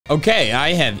Okay,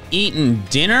 I have eaten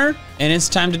dinner, and it's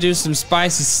time to do some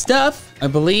spicy stuff. I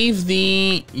believe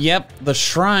the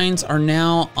shrines are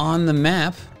now on the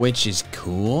map, which is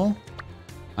cool.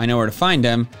 I know where to find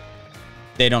them.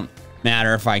 They don't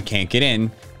matter if I can't get in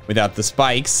without the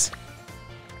spikes.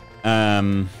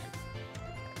 But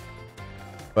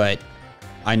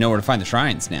I know where to find the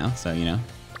shrines now, so you know.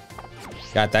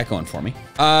 Got that going for me.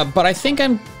 But I think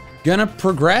I'm gonna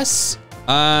progress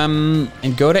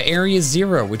and go to area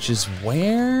 0, which is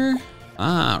where?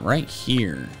 Right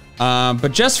here.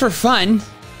 But just for fun,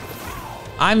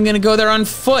 I'm gonna go there on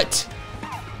foot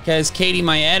because Katie,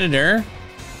 my editor,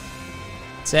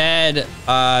 said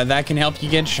that can help you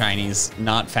get shinies,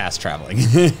 not fast traveling.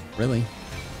 Really?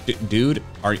 Dude,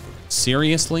 are you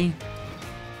seriously?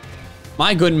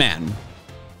 My good man.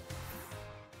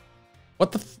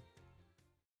 What the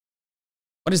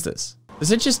what is this? Does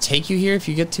it just take you here if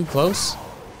you get too close?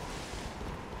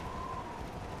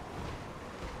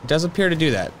 It does appear to do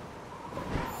that,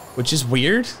 which is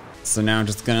weird. So now I'm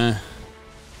just gonna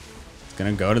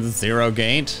go to the 0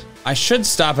 gate. I should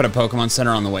stop at a Pokemon Center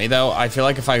on the way though. I feel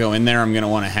like if I go in there, I'm gonna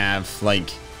wanna have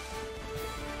like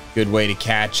good way to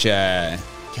catch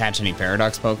any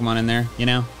Paradox Pokemon in there, you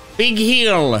know? Big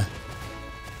hill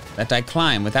that I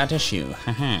climb without issue.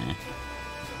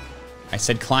 I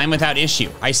said climb without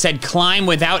issue. I said climb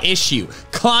without issue.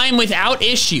 Climb without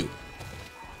issue.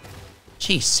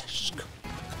 Jesus.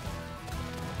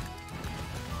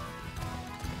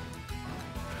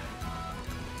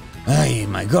 Ay,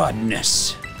 my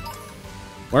goodness.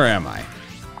 Where am I?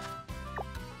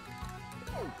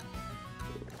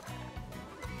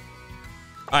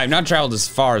 I've not traveled as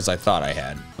far as I thought I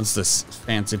had. What's this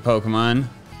fancy Pokemon?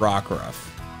 Rockruff.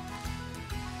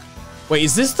 Wait,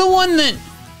 is this the one that...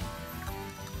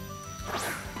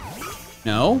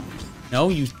 No,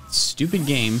 you stupid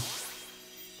game.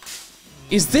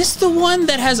 Is this the one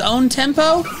that has own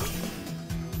tempo?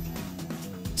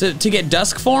 To get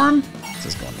Dusk form? This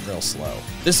is going real slow.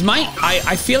 This might,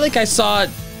 I feel like I saw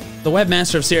the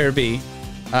webmaster of CRB,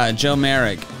 Joe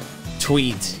Merrick,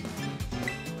 tweet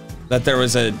that there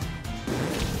was a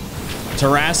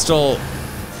Terrastal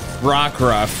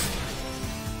Rockruff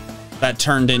that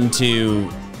turned into,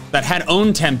 that had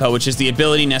own tempo, which is the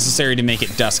ability necessary to make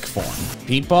it Dusk form.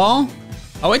 Pete Ball?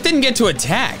 Oh, it didn't get to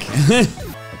attack.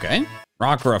 Okay.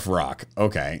 Rockruff Rock,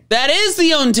 okay. That is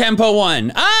the own tempo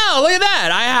one. Oh, look at that.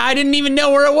 I didn't even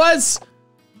know where it was.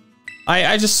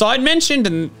 I just saw it mentioned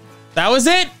and that was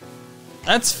it.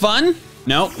 That's fun.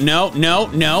 No. This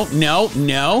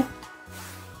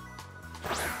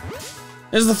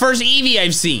is the first Eevee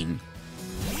I've seen.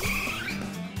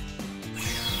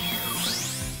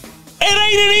 It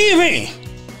ain't an Eevee!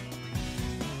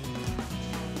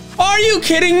 Are you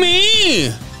kidding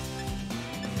me?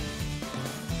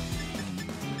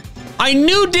 I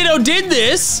knew Ditto did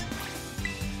this.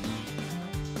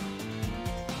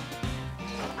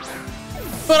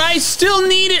 But I still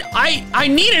needed, I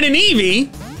needed an Eevee.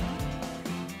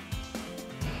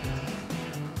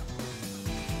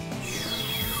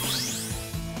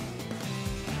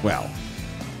 Well.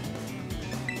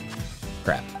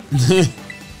 Crap.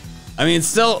 I mean, it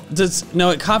still does, no,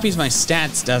 it copies my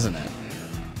stats, doesn't it?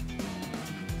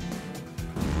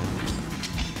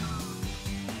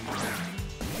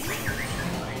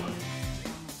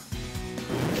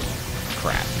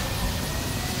 Crap.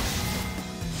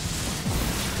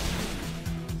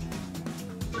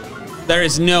 There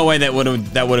is no way that would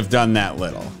have done that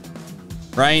little,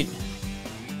 right?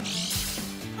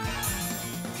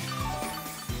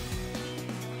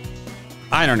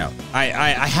 I don't know.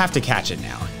 I have to catch it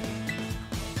now.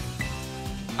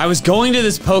 I was going to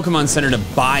this Pokemon Center to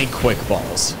buy Quick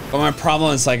Balls, but my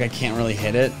problem is like I can't really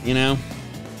hit it, you know?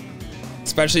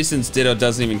 Especially since Ditto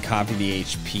doesn't even copy the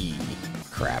HP.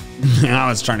 Crap. I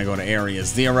was trying to go to Area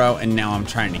 0, and now I'm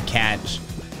trying to catch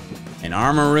an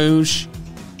Armarouge,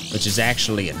 which is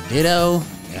actually a Ditto.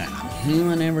 Yeah, I'm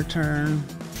healing every turn.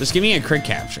 Just give me a crit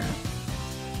capture.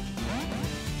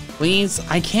 Please,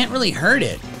 I can't really hurt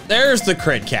it. There's the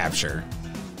crit capture.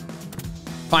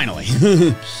 Finally.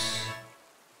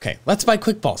 Okay, let's buy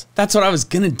Quick Balls. That's what I was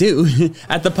gonna do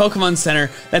at the Pokemon Center.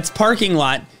 That's parking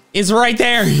lot is right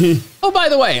there. Oh, by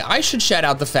the way, I should shout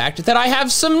out the fact that I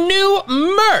have some new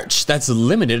merch that's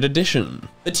limited edition.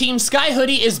 The Team Sky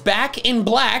hoodie is back in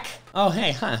black. Oh,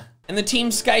 hey, huh. And the Team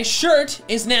Sky shirt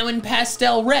is now in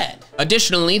pastel red.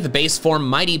 Additionally, the base form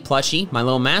Mighty plushie, my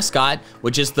little mascot,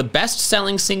 which is the best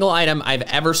selling single item I've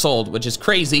ever sold, which is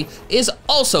crazy, is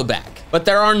also back. But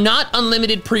there are not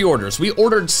unlimited pre-orders. We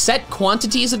ordered set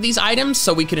quantities of these items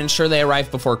so we could ensure they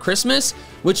arrive before Christmas,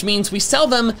 which means we sell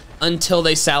them until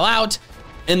they sell out,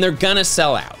 and they're gonna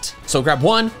sell out. So grab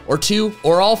one or two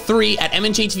or all three at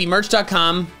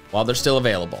MandJTVmerch.com while they're still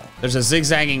available. There's a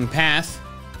zigzagging path,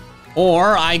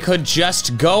 or I could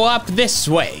just go up this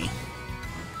way.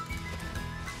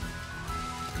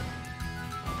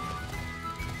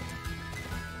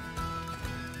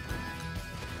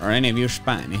 Are any of you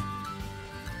spiny?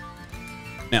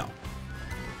 No.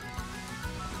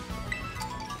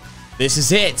 This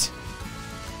is it.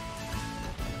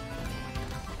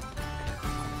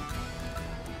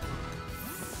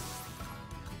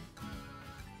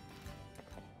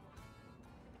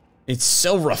 It's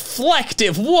so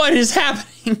reflective. What is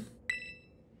happening?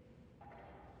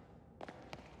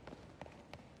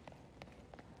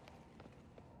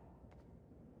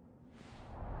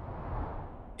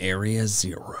 Area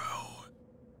 0.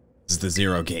 This is the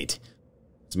Zero Gate.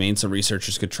 It's made so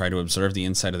researchers could try to observe the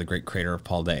inside of the great crater of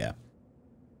Paldea.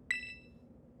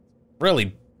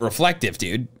 Really reflective,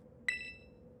 dude.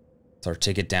 It's our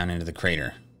ticket down into the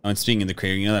crater. Oh, and speaking of the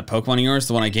crater, you know that Pokemon of yours,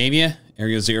 the one I gave you?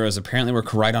 Area 0 is apparently where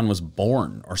Koraidon was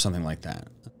born, or something like that.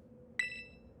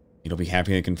 You'll be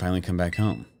happy I can finally come back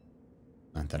home.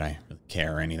 Not that I really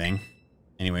care or anything.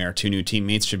 Anyway, our two new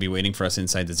teammates should be waiting for us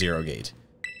inside the Zero Gate.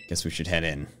 Guess we should head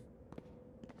in.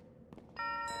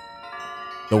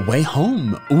 The way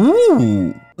home.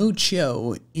 Ooh.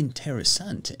 Mucho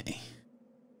interesante.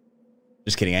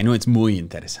 Just kidding. I know it's muy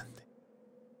interesante.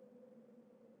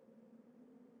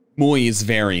 Muy is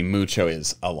very, mucho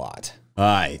is a lot.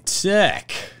 High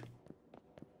tech.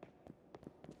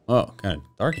 Oh, kind of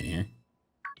dark in here.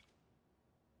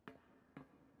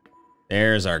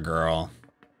 There's our girl.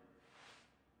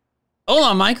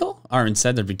 Hola, Michael. Arvin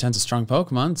said there'd be tons of strong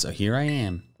Pokemon, so here I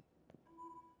am.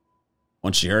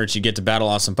 Once she heard she'd get to battle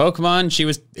awesome Pokemon, she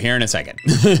was here in a second.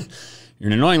 You're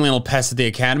an annoying little pest at the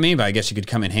academy, but I guess you could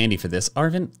come in handy for this.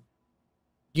 Arvin,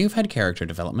 you've had character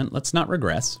development. Let's not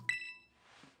regress.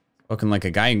 Looking like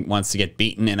a guy who wants to get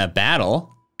beaten in a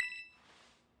battle.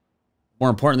 More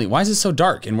importantly, why is it so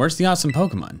dark? And where's the awesome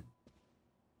Pokemon?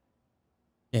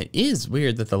 It is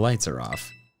weird that the lights are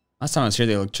off. Last time I was here,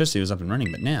 the electricity was up and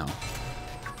running, but now...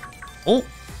 Oh!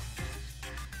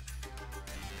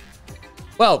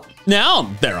 Well,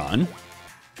 now they're on.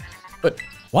 But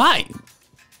why?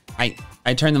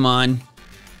 I turned them on.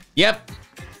 Yep,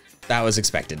 that was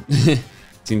expected.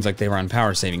 Seems like they were on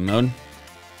power saving mode.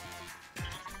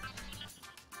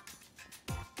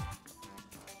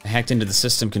 I hacked into the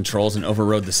system controls and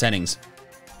overrode the settings.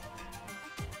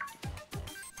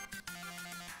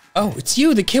 Oh, it's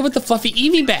you, the kid with the fluffy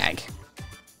Eevee bag.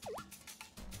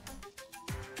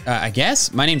 I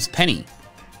guess. My name's Penny.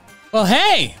 Well,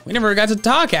 hey, we never got to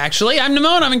talk, actually. I'm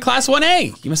Nimone, I'm in Class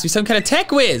 1A. You must be some kind of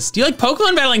tech whiz. Do you like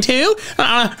Pokemon battling, too?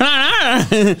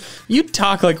 You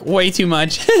talk, like, way too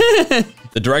much.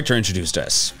 The director introduced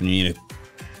us. The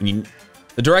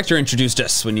director introduced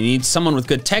us. When you need someone with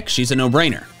good tech, she's a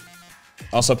no-brainer.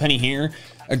 Also, Penny here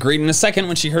agreed in a second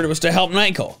when she heard it was to help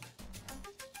Michael.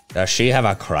 Does she have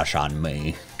a crush on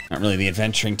me? Not really the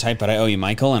adventuring type, but I owe you,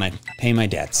 Michael, and I pay my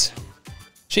debts.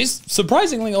 She's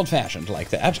surprisingly old-fashioned like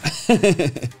that.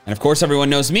 And of course, everyone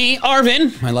knows me,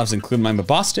 Arvin. My loves include my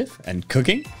Mabostif and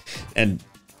cooking and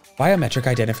biometric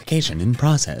identification in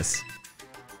process.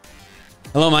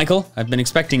 Hello, Michael. I've been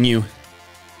expecting you.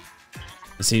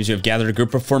 It seems you have gathered a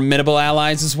group of formidable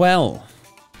allies as well.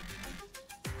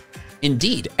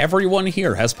 Indeed, everyone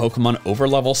here has Pokemon over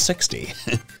level 60.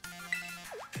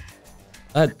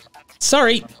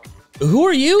 Sorry, who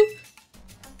are you?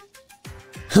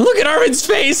 Look at Arvin's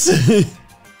face!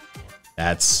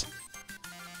 That's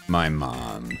my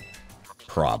mom,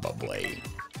 probably.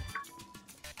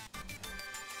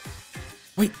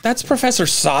 Wait, that's Professor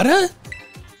Sada?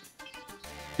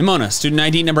 Nimona, student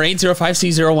ID number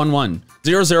 805C011,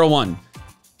 001.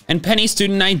 And Penny,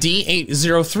 student ID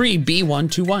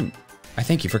 803B121. I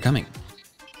thank you for coming.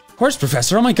 Of course,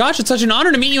 Professor. Oh my gosh, it's such an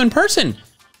honor to meet you in person.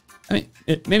 I mean,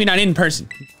 maybe not in person,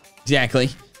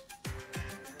 exactly.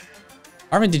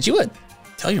 Arvin, did you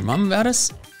tell your mom about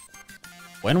us?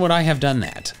 When would I have done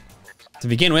that? To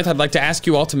begin with, I'd like to ask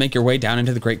you all to make your way down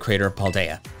into the great crater of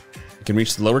Paldea. You can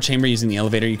reach the lower chamber using the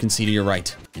elevator you can see to your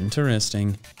right.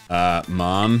 Interesting.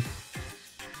 Mom?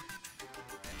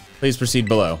 Please proceed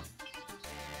below.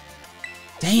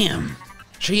 Damn,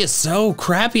 she is so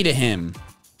crappy to him.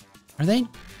 Are they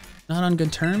not on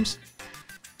good terms?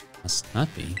 Must not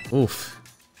be. Oof.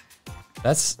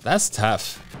 That's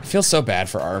tough. I feel so bad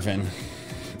for Arvin.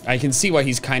 I can see why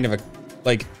he's kind of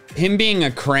like, him being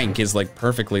a crank is like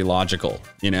perfectly logical,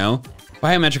 you know?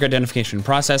 Biometric identification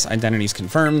process, identities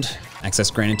confirmed,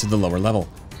 access granted to the lower level.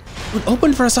 It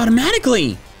opened for us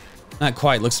automatically! Not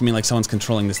quite, looks to me like someone's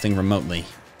controlling this thing remotely.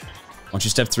 Once you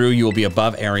step through, you will be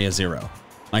above Area 0.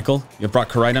 Michael, you brought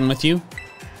Koraidon with you?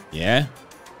 Yeah.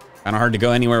 Kinda hard to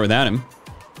go anywhere without him.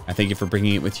 I thank you for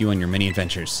bringing it with you on your many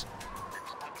adventures.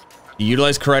 You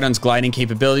utilize Koraidon's gliding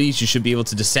capabilities, you should be able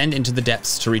to descend into the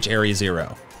depths to reach Area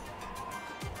 0.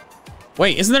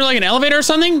 Wait, isn't there like an elevator or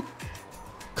something?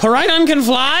 Koraidon can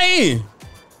fly!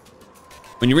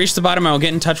 When you reach the bottom, I will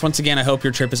get in touch once again. I hope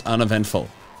your trip is uneventful.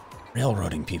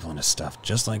 Railroading people into stuff,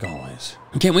 just like always.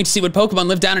 I can't wait to see what Pokemon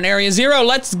live down in Area 0.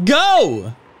 Let's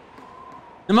go!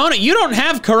 Nimona, you don't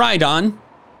have Koraidon.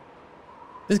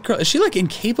 This girl, is she like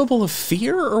incapable of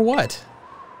fear or what?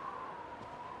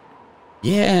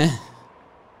 Yeah.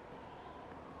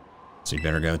 So you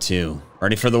better go too.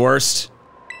 Ready for the worst?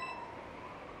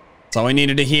 That's all we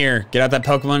needed to hear. Get out that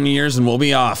Pokemon in yours and we'll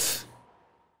be off.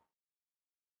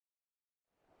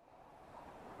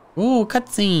 Ooh,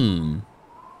 cutscene.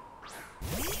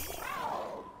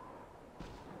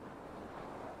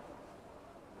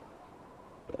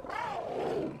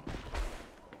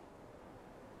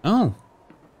 Oh.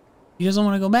 He doesn't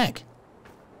want to go back.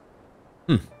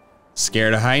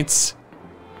 Scared of heights?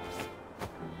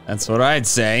 That's what I'd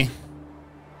say.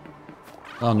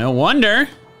 Well, no wonder.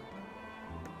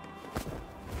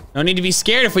 No need to be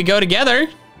scared if we go together.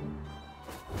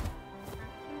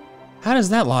 How does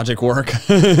that logic work?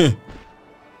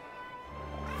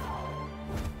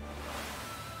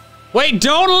 Wait,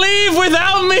 don't leave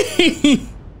without me!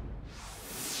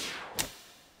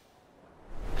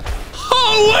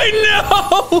 Oh, wait,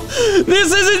 no!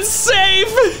 This isn't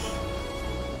safe!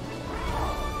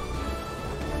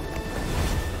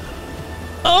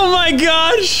 Oh my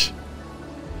gosh!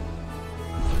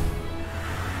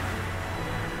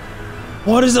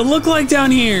 What does it look like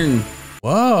down here?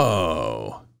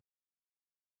 Whoa.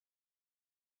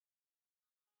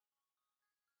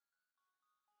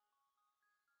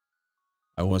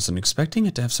 I wasn't expecting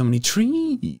it to have so many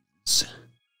trees.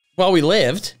 Well, we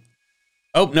lived.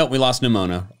 Oh, no, we lost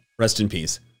Nimona. Rest in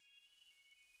peace.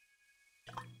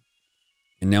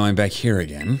 And now I'm back here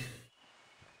again.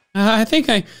 I think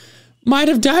I might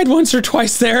have died once or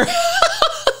twice there.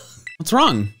 What's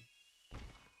wrong?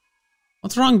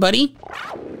 What's wrong, buddy?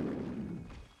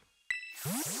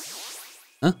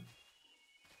 Huh?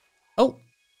 Oh.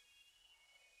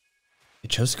 It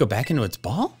chose to go back into its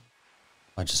ball?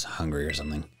 I'm just hungry or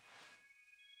something.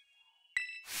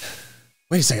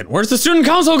 Wait a second, where's the student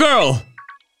council girl?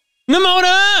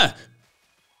 Nimona!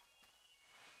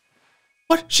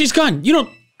 What? She's gone. You don't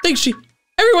think she...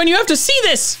 Everyone, you have to see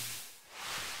this!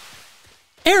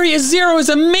 Area 0 is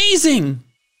amazing!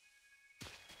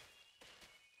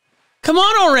 Come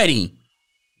on already!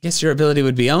 Guess your ability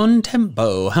would be on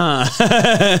tempo, huh?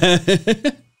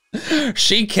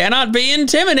 She cannot be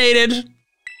intimidated!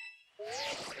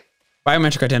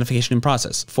 Biometric identification in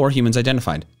process. 4 humans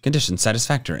identified. Condition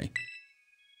satisfactory.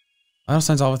 Vital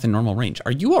signs all within normal range.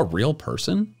 Are you a real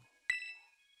person?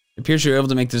 It appears you're able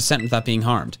to make the descent without being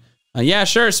harmed. Yeah,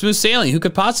 sure, smooth sailing. Who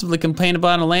could possibly complain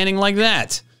about a landing like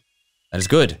that? That is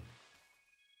good.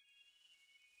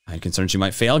 I had concerns you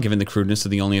might fail given the crudeness of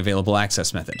the only available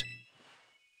access method.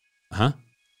 Huh?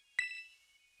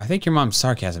 I think your mom's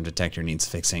sarcasm detector needs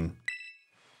fixing.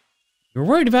 You're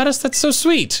worried about us? That's so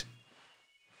sweet.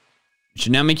 You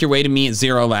should now make your way to me at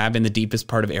Zero Lab in the deepest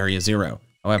part of Area 0.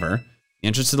 However, the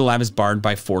entrance to the lab is barred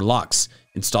by 4 locks,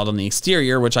 installed on the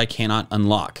exterior, which I cannot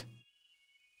unlock.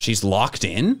 She's locked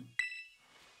in?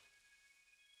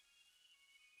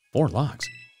 4 locks.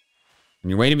 On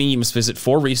your way to me, you must visit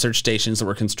 4 research stations that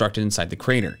were constructed inside the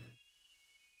crater.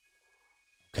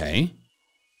 Okay.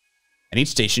 At each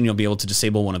station, you'll be able to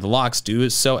disable one of the locks. Do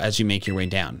so as you make your way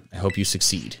down. I hope you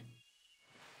succeed.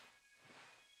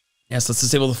 Yes, let's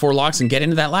disable the 4 locks and get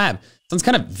into that lab. Sounds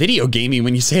kind of video gamey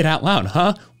when you say it out loud,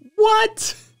 huh?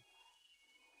 What?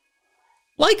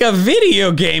 Like a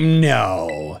video game?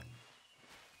 No.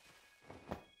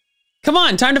 Come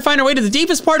on, time to find our way to the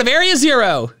deepest part of Area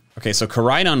 0. Okay, so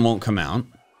Koraidon won't come out.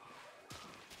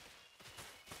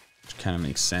 Which kind of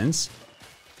makes sense.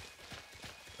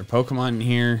 There are Pokemon in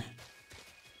here.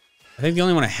 I think the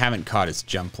only one I haven't caught is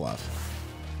Jumpluff.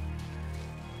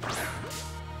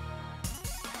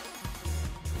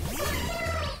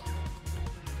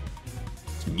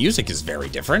 This music is very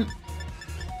different.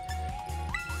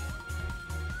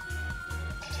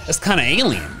 That's kind of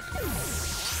alien.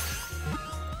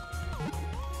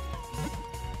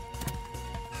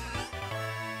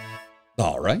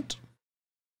 All right.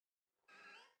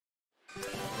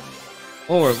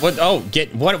 Or what? Oh,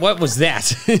 what was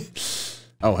that?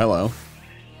 Oh, hello.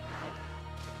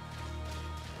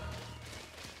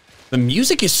 The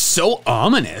music is so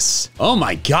ominous. Oh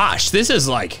my gosh, this is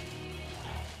like,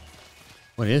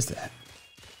 what is that?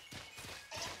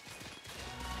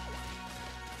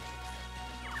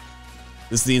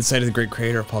 This is the inside of the Great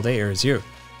Crater of Paldea Area 0.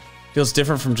 Feels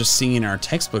different from just seeing in our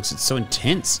textbooks. It's so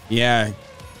intense. Yeah,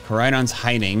 Koraidon's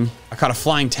hiding. I caught a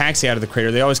flying taxi out of the crater.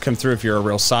 They always come through if you're a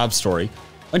real sob story.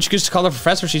 Why don't you just call the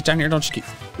professor? She's down here. Don't you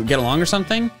get along or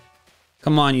something?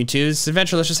 Come on, you two. This is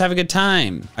adventure. Let's just have a good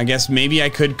time. I guess maybe I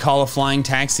could call a flying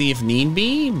taxi if need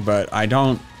be, but I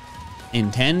don't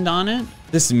intend on it.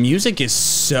 This music is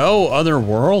so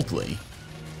otherworldly.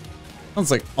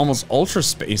 Sounds like almost ultra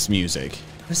space music.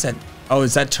 What is that? Oh,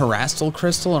 is that terrestrial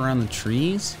crystal around the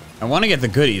trees? I want to get the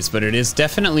goodies, but it is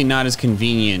definitely not as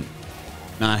convenient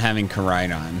not having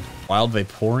Koraidon. Wild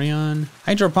Vaporeon.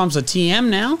 Hydro Pump's a TM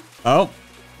now. Oh,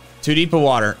 too deep of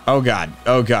water. Oh God,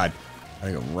 oh God.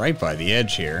 Gotta go right by the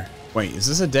edge here. Wait, is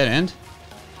this a dead end?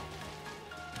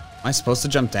 Am I supposed to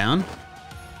jump down?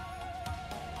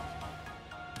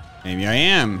 Maybe I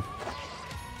am.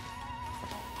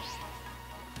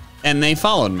 And they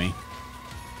followed me.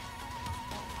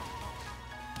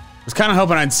 I was kind of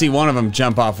hoping I'd see one of them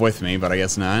jump off with me, but I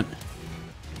guess not.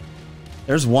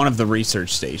 There's one of the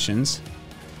research stations.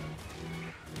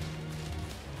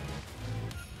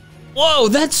 Whoa,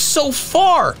 that's so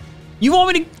far! You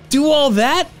want me to do all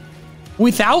that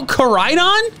without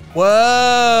Koraidon?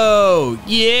 Whoa,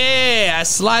 yeah, I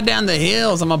slide down the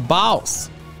hills, I'm a boss.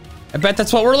 I bet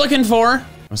that's what we're looking for.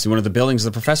 I see one of the buildings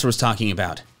the professor was talking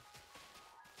about.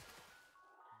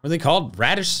 What are they called?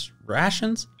 Radish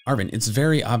rations? Arvin, it's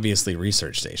very obviously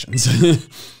research stations.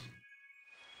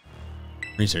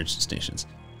 Research stations.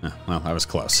 Oh, well, I was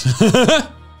close. Oh,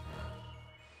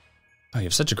 you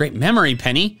have such a great memory,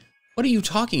 Penny. What are you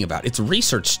talking about? It's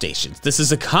research stations. This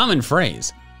is a common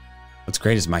phrase. What's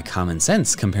great is my common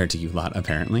sense compared to you lot,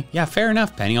 apparently. Yeah, fair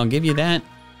enough, Penny. I'll give you that.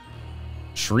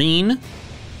 Shreen.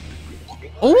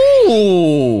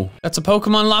 Ooh, that's a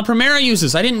Pokemon La Primera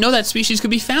uses. I didn't know that species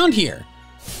could be found here.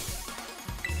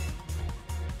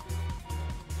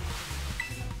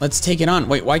 Let's take it on.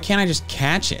 Wait, why can't I just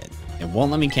catch it? It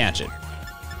won't let me catch it.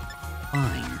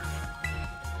 Fine.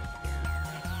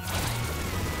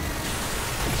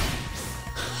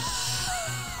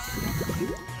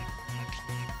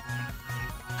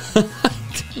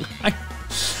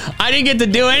 I didn't get to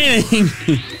do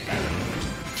anything.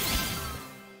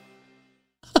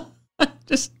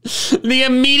 Just the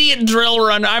immediate drill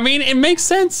run. I mean, it makes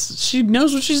sense. She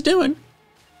knows what she's doing. There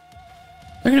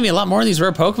are gonna be a lot more of these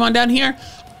rare Pokemon down here.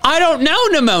 I don't know,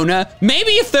 Nimona.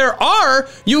 Maybe if there are,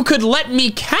 you could let me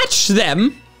catch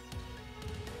them.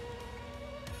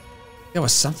 There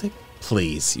was something?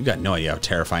 Please, you've got no idea how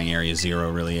terrifying Area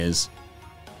 0 really is.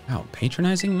 Wow,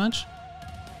 patronizing much?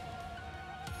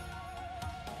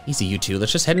 Easy, you two.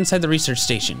 Let's just head inside the research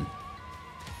station.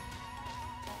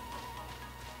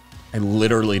 I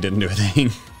literally didn't do a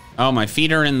thing. Oh, my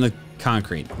feet are in the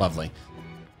concrete. Lovely.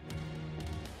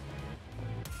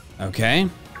 Okay.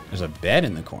 There's a bed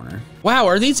in the corner. Wow,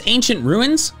 are these ancient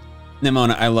ruins?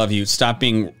 Nimona, I love you. Stop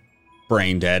being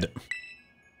brain dead.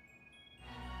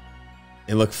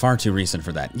 They look far too recent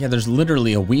for that. Yeah, there's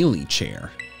literally a wheelie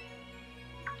chair.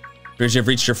 Appears you've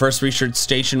reached your first research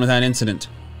station without incident.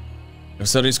 The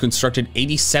facility was constructed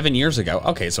 87 years ago.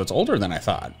 Okay, so it's older than I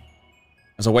thought.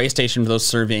 There's a way station for those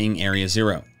surveying Area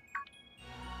 0.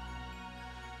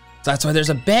 So that's why there's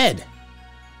a bed.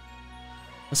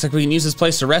 Looks like we can use this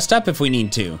place to rest up if we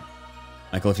need to.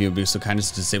 Michael, if you would be so kind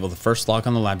as to disable the first lock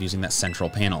on the lab using that central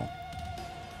panel.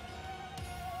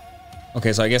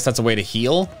 Okay, so I guess that's a way to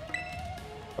heal.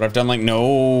 But I've done like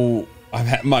no...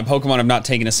 my Pokemon have not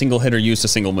taken a single hit or used a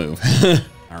single move.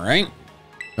 All right,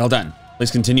 well done.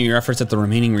 Please continue your efforts at the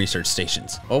remaining research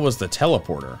stations. What was the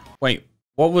teleporter? Wait,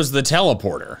 what was the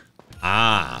teleporter?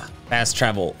 Ah, fast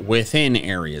travel within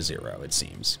Area 0, it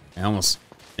seems. I almost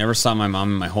never saw my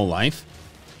mom in my whole life.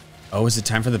 Oh, is it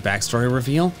time for the backstory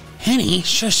reveal? Henny,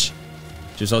 shush.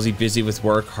 She was always busy with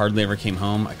work, hardly ever came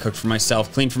home. I cooked for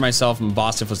myself, cleaned for myself, and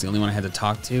Boston was the only one I had to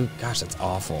talk to. Gosh, that's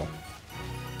awful.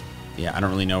 Yeah, I don't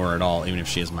really know her at all, even if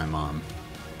she is my mom.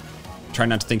 Try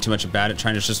not to think too much about it,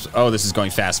 trying to just, oh, this is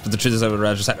going fast, but the truth is I would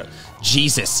rather just have,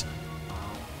 Jesus.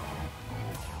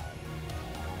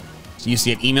 So you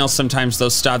see it emails sometimes,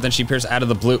 those stop, then she appears out of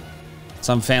the blue.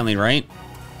 Some family, right?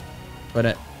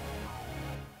 But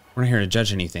we're not here to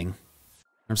judge anything.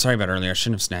 I'm sorry about earlier, I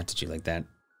shouldn't have snapped at you like that.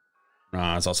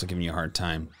 I was also giving you a hard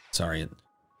time. Sorry,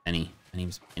 Penny. My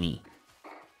name's Penny.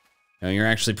 No, you're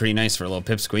actually pretty nice for a little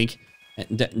pipsqueak.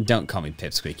 Don't call me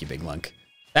pipsqueak, you big lunk.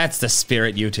 That's the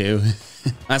spirit, you two.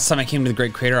 Last time I came to the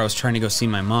Great Crater, I was trying to go see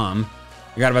my mom.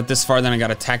 I got about this far, then I got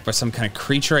attacked by some kind of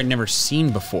creature I'd never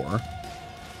seen before.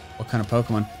 What kind of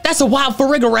Pokemon? That's a wild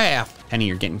Farigiraf! Penny,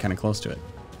 you're getting kind of close to it.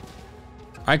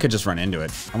 I could just run into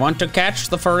it. I want to catch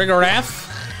the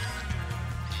Farigiraf.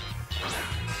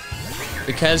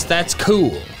 because that's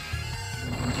cool.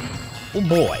 Oh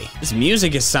boy, this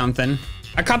music is something.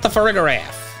 I caught the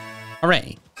Farigiraffe.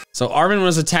 Hooray. So Arvin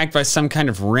was attacked by some kind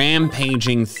of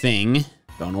rampaging thing.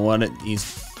 Don't know what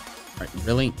he's,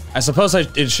 really? I suppose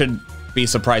it should be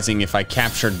surprising if I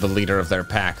captured the leader of their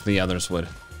pack, the others would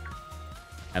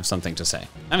have something to say.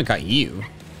 I haven't got you.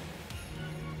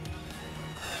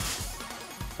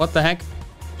 What the heck?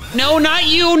 No, not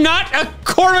you, not a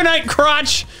Corviknight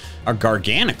crotch. A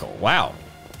Garganical, wow.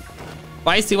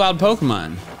 Feisty wild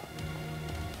Pokemon.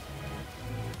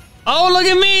 Oh, look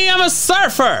at me, I'm a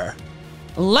surfer.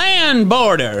 Land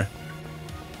boarder.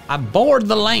 I board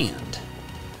the land.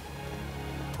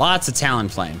 Lots of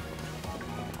Talonflame.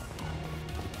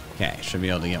 Okay, should be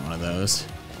able to get one of those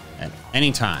at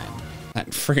any time. That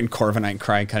friggin' Corviknight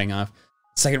cry cutting off.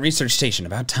 Second research station,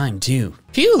 about time too.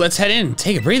 Phew, let's head in,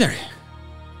 take a breather.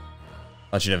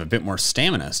 Thought you'd have a bit more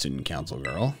stamina, student council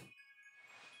girl.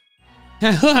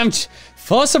 I'm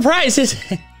full of surprises.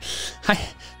 I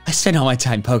spent all my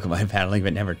time Pokemon battling,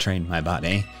 but never trained my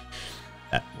body.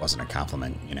 That wasn't a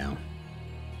compliment, you know.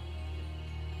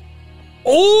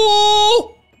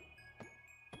 Oh!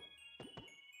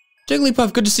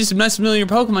 Jigglypuff, good to see some nice familiar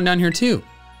Pokemon down here too.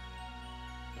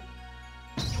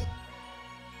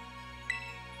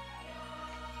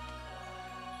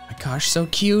 My gosh, so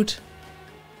cute.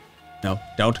 No,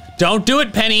 don't do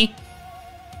it, Penny.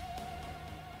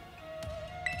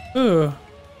 Ugh.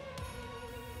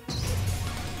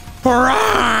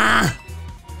 Hurrah!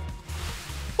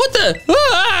 What the?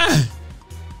 Ah!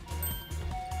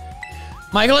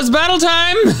 Michael, it's battle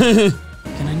time!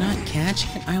 Can I not catch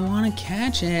it? I want to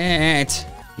catch it.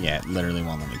 Yeah, it literally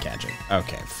won't let me catch it.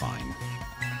 Okay, fine.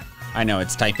 I know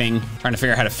it's typing, trying to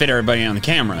figure out how to fit everybody on the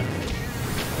camera.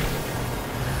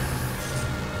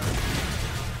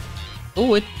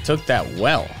 Oh, it took that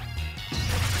well.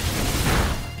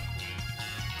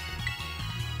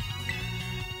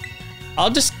 I'll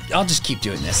just keep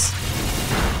doing this.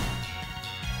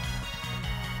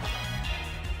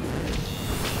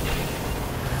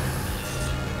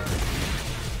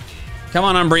 Come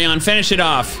on, Umbreon, finish it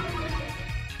off.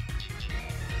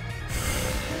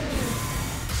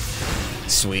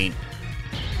 Sweet.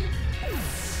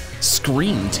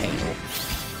 Scream Tail.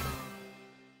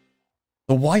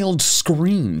 The wild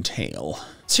Scream Tail.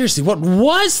 Seriously, what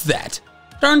was that?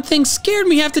 Darn thing scared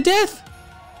me half to death.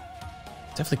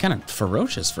 Definitely kind of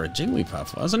ferocious for a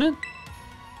Jigglypuff, wasn't it?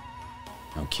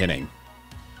 No kidding.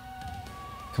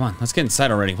 Come on, let's get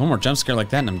inside already. One more jump scare like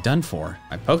that and I'm done for.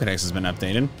 My Pokedex has been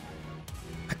updated.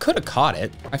 I could have caught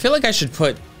it. I feel like I should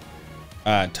put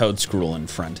Toedscruel in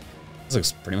front. This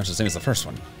looks pretty much the same as the first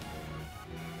one.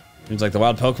 Seems like the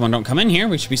wild Pokemon don't come in here.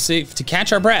 We should be safe to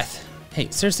catch our breath. Hey,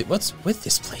 seriously, what's with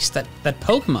this place? That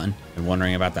Pokemon? I've been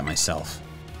wondering about that myself.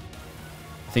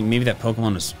 I think maybe that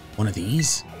Pokemon was one of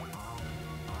these.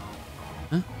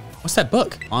 Huh? What's that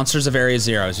book? Monsters of Area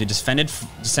Zero. As we descended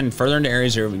further into Area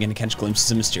Zero, we began to catch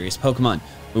glimpses of mysterious Pokemon.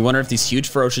 We wondered if these huge,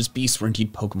 ferocious beasts were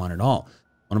indeed Pokemon at all.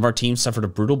 One of our team suffered a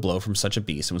brutal blow from such a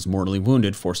beast and was mortally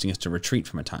wounded, forcing us to retreat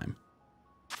from a time.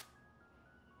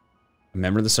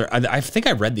 Remember this? I think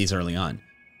I read these early on.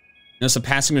 Notice a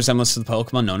passing resemblance to the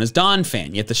Pokemon known as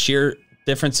Donphan, yet the sheer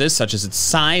differences, such as its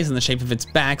size and the shape of its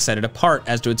back, set it apart,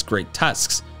 as do its great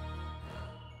tusks.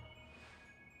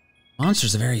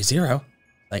 Monsters of Area Zero,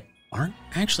 like, aren't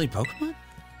actually Pokemon?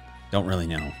 Don't really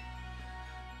know. What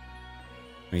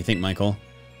do you think, Michael?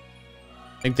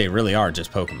 I think they really are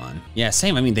just Pokemon. Yeah,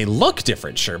 same. I mean, they look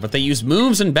different, sure, but they use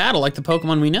moves in battle like the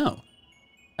Pokemon we know.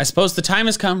 I suppose the time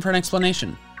has come for an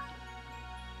explanation.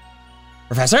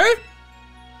 Professor?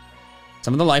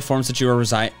 Some of the life forms that you are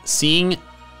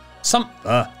some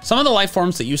of the life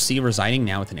forms that you see residing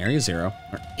now within Area Zero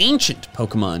are ancient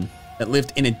Pokemon that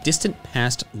lived in a distant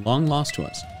past long lost to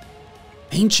us.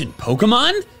 Ancient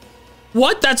Pokemon?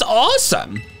 What? That's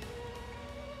awesome!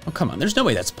 Oh, come on, there's no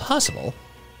way that's possible.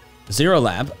 The Zero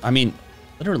Lab, I mean,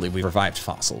 literally we revived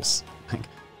fossils.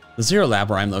 The Zero Lab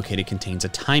where I'm located contains a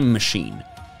time machine.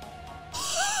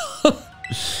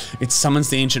 It summons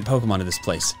the ancient Pokemon to this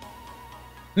place.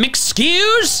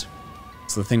 M'excuse?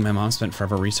 It's the thing my mom spent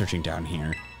forever researching down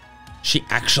here. She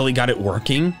actually got it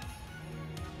working?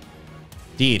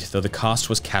 Indeed, though the cost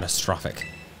was catastrophic.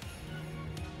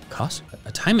 Cost?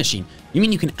 A time machine? You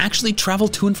mean you can actually travel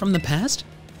to and from the past?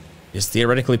 It is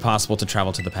theoretically possible to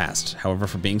travel to the past. However,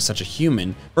 for being such as a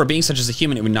human,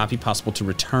 it would not be possible to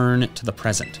return to the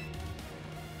present.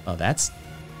 Oh, that's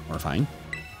horrifying.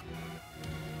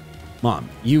 Mom,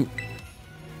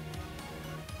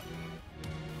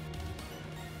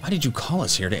 why did you call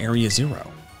us here to Area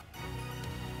Zero?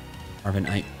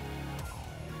 Arvin,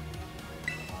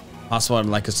 Possible, I'd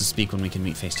like us to speak when we can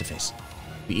meet face to face.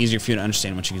 It'll be easier for you to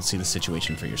understand once you can see the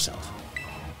situation for yourself.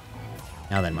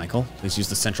 Now then, Michael, please use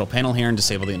the central panel here and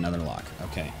disable the another lock.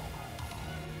 Okay.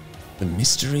 The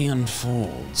mystery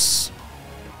unfolds.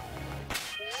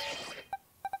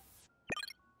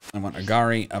 I want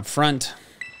Agari up front.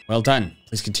 Well done.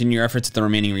 Please continue your efforts at the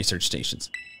remaining research stations.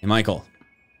 Hey, Michael.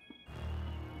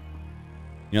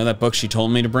 You know that book she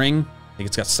told me to bring? I think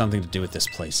it's got something to do with this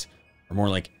place. Or more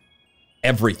like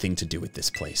everything to do with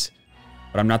this place.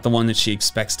 But I'm not the one that she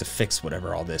expects to fix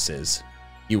whatever all this is.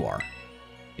 You are.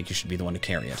 I think you should be the one to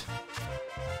carry it.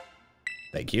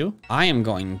 Thank you. I am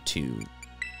going to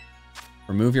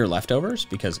remove your leftovers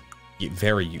because you're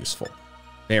very useful.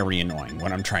 Very annoying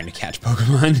when I'm trying to catch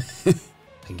Pokemon.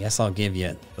 I guess I'll give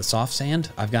you the soft sand.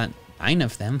 I've got 9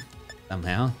 of them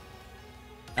somehow.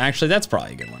 Actually, that's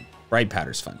probably a good one. Bright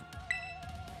powder's fun.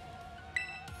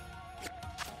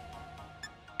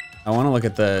 I want to look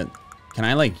at the... Can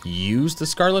I, like, use the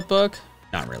Scarlet book?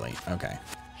 Not really. Okay.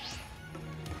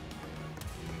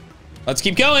 Let's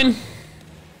keep going.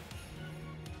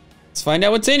 Let's find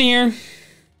out what's in here.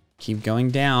 Keep going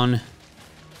down.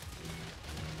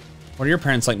 What are your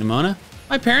parents like, Nimona?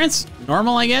 My parents?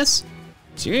 Normal, I guess?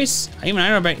 Serious? I don't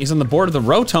know about... He's on the board of the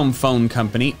Rotome phone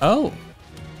company. Oh.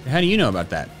 How do you know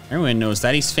about that? Everyone knows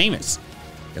that. He's famous.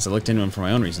 Guess I looked into him for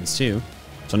my own reasons, too.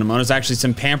 So Nimona's actually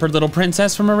some pampered little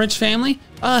princess from a rich family?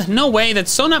 No way. That's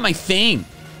so not my thing.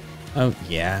 Oh,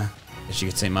 yeah. Guess you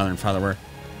could say mother and father were,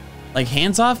 like,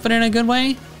 hands-off, but in a good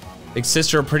way? Big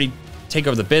sister will pretty take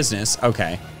over the business.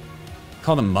 Okay.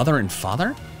 Call them mother and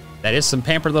father? That is some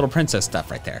pampered little princess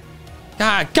stuff right there.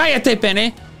 Cállate,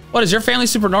 pene. What, is your family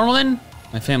super normal then?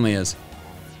 My family is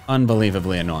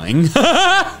unbelievably annoying.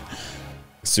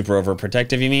 Super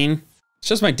overprotective, you mean? It's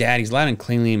just my dad. He's loud and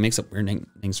cleanly and makes up weird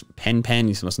things. Pen.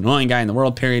 He's the most annoying guy in the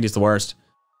world, period. He's the worst.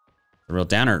 A real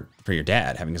downer for your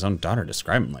dad, having his own daughter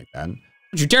describe him like that. Don't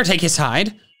you dare take his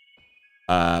side.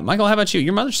 Michael, how about you?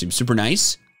 Your mother seems super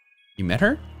nice. You met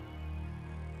her?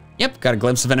 Yep, got a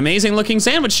glimpse of an amazing looking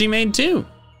sandwich she made too.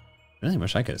 Really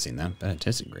wish I could have seen that. Bet it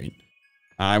tasted great.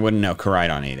 I wouldn't know.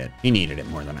 Koraidon ate it. He needed it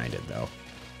more than I did though.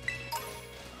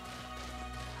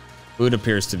 Food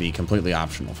appears to be completely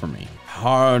optional for me.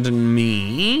 Pardon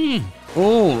me.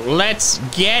 Oh, let's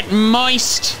get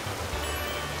moist.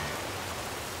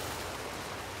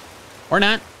 Or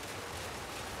not.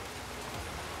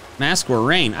 Mask or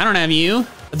rain. I don't have you.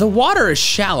 The water is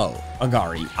shallow,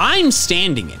 Agari. I'm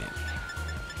standing in it.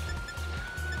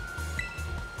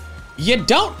 You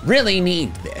don't really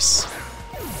need this.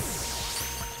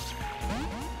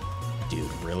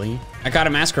 Dude, really? I got a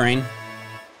Masquerain.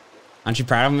 Aren't you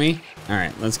proud of me? All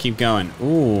right, let's keep going.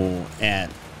 Ooh, at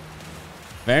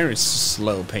very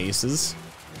slow paces.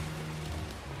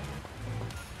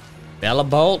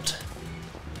 Bellabolt.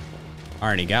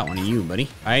 Already got one of you, buddy.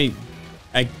 I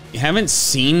haven't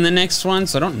seen the next one,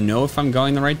 so I don't know if I'm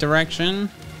going the right direction.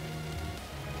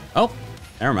 Oh,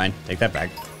 never mind. Take that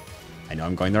back. I know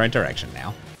I'm going the right direction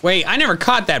now. Wait, I never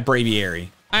caught that Braviary.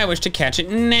 I wish to catch it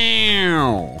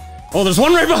now. Oh, there's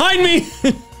one right behind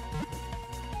me.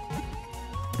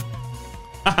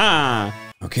 Haha.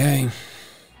 Okay.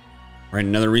 We're at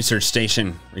another research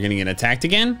station. We're gonna get attacked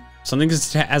again? Something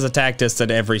has attacked us at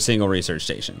every single research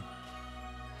station.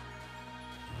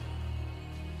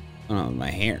 Oh,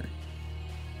 my hair.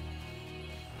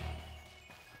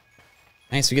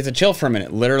 Nice, we get to chill for a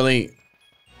minute. Literally,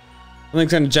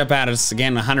 something's gonna jump out at us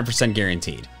again, 100%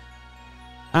 guaranteed.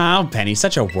 Oh, Penny,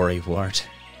 such a worrywart.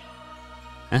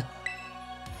 Huh?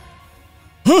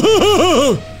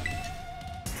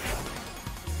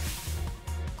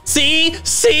 See?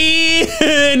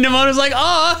 Nimona's like,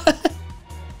 oh.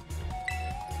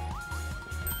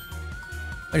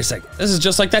 Wait a sec, this is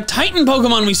just like that Titan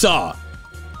Pokemon we saw.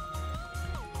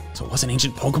 So it was an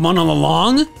ancient Pokemon all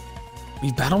along?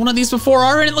 We've battled one of these before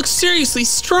already, and it looks seriously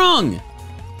strong.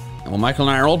 And well, Michael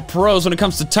and I are old pros when it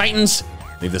comes to Titans.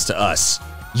 Leave this to us.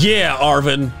 Yeah,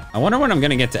 Arvin. I wonder when I'm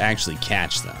gonna get to actually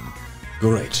catch them.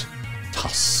 Great.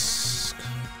 Tusk.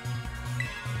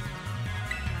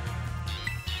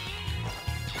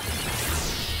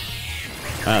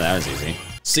 Oh, that was easy.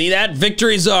 See that?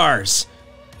 Victory's ours.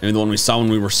 Maybe the one we saw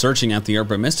when we were searching out the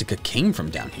Herba Mystica came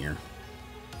from down here.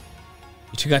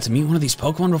 You two got to meet one of these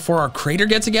Pokemon before our crater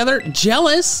get-together?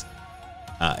 Jealous?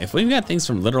 If we've got things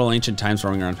from literal ancient times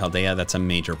roaming around Paldea, that's a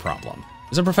major problem.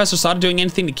 Isn't Professor Sada doing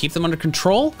anything to keep them under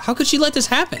control? How could she let this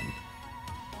happen?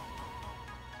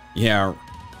 Yeah,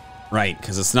 right,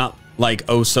 because it's not like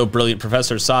oh so brilliant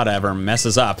Professor Sada ever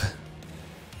messes up.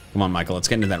 Come on, Michael, let's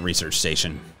get into that research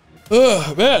station.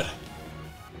 Ugh, man.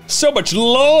 So much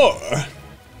lore.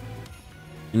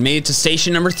 And made it to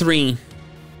station number 3.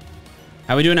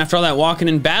 How we doing after all that walking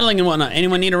and battling and whatnot?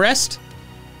 Anyone need a rest?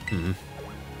 You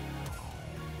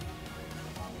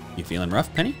feeling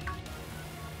rough, Penny?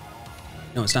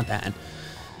 No, it's not that.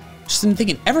 Just been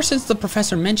thinking, ever since the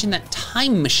professor mentioned that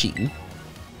time machine,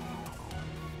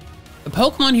 the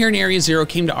Pokemon here in Area 0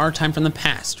 came to our time from the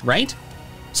past, right?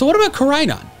 So what about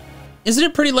Koraidon? Isn't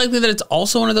it pretty likely that it's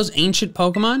also one of those ancient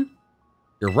Pokemon?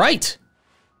 You're right.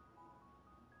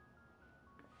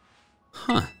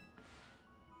 Huh.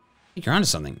 I think you're onto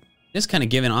something. It's kind of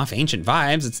giving off ancient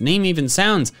vibes. Its name even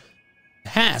sounds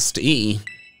past-y.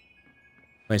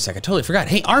 Wait a sec, I totally forgot.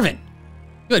 Hey, Arvin,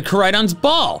 you had Koraidon's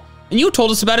ball, and you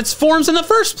told us about its forms in the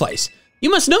first place. You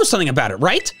must know something about it,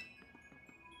 right?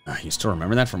 You still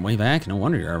remember that from way back? No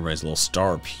wonder you're everybody's little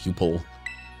star pupil.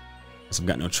 Guess I've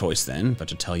got no choice then, but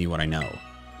to tell you what I know.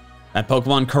 That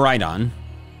Pokemon Koraidon,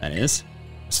 that is,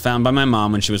 was found by my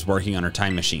mom when she was working on her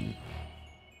time machine.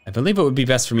 I believe it would be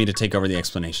best for me to take over the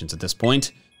explanations at this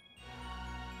point.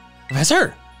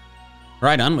 Professor!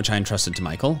 Koraidon, which I entrusted to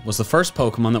Michael, was the first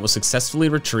Pokemon that was successfully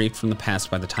retrieved from the past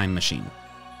by the time machine.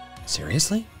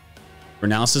 Seriously? For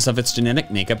analysis of its genetic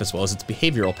makeup as well as its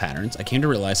behavioral patterns, I came to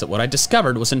realize that what I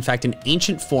discovered was in fact an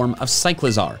ancient form of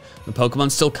Cyclizar, the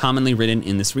Pokemon still commonly ridden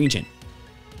in this region.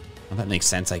 Well, that makes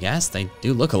sense, I guess. They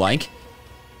do look alike.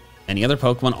 Any other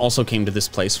Pokemon also came to this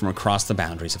place from across the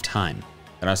boundaries of time.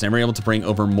 But I was never able to bring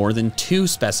over more than 2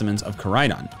 specimens of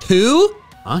Koraidon. 2?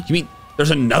 Huh? You mean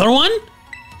there's another one?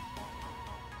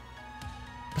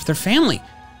 If they're family,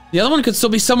 the other one could still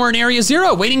be somewhere in Area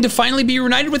 0, waiting to finally be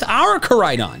reunited with our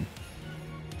Koraidon.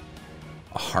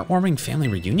 A heartwarming family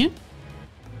reunion?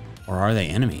 Or are they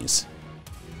enemies?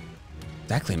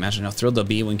 Exactly, imagine how thrilled they'll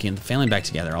be when we get the family back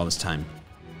together all this time.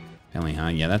 Family, huh?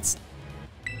 Yeah, that's...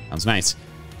 sounds nice.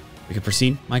 We can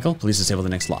proceed. Michael, please disable the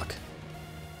next lock.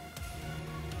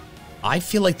 I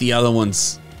feel like the other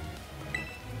ones...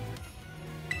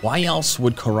 Why else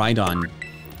would Koraidon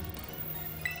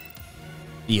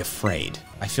be afraid?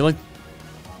 I feel like...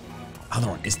 Other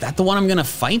one, is that the one I'm gonna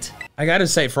fight? I gotta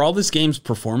say, for all this game's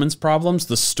performance problems,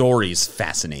 the story's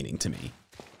fascinating to me.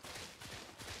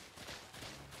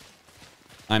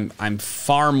 I'm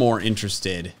far more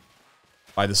interested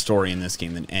by the story in this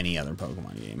game than any other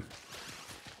Pokemon game.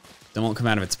 They won't come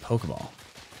out of its Pokeball.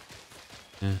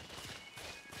 Yeah.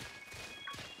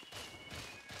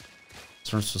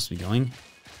 That's where I'm supposed to be going.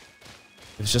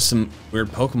 It was just some weird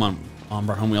Pokemon Mom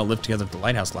brought home. We all lived together at the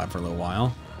Lighthouse Lab for a little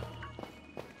while.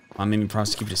 Mom made me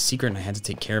promise to keep it a secret, and I had to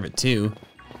take care of it too.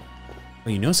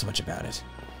 Well, you know so much about it.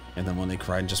 And then one day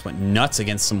Koraidon just went nuts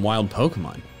against some wild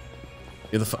Pokemon.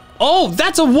 Oh,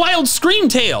 that's a wild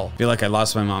Screamtail! I feel like I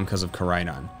lost my mom because of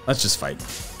Koraidon. Let's just fight.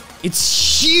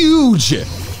 It's huge!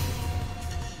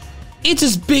 It's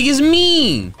as big as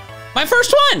me! My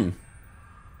first one!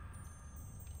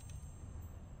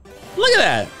 Look at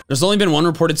that! There's only been one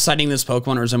reported sighting this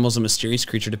Pokemon. It resembles a mysterious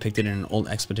creature depicted in an old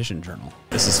expedition journal.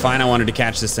 This is fine, I wanted to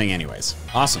catch this thing anyways.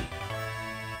 Awesome.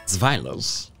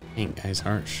 Zvilos. Dang, guy's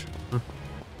harsh. Huh.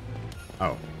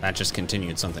 Oh, that just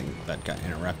continued something that got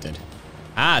interrupted.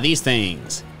 Ah, these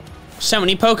things. So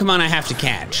many Pokemon I have to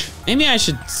catch. Maybe I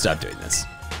should stop doing this.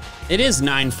 It is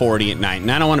 9:40 at night, and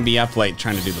I don't want to be up late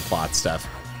trying to do the plot stuff.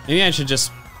 Maybe I should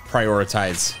just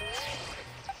prioritize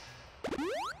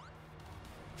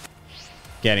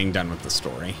getting done with the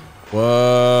story. Whoa.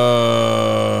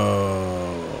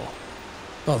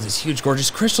 Oh, these huge, gorgeous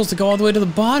crystals that go all the way to the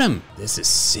bottom. This is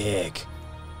sick.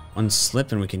 One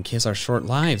slip and we can kiss our short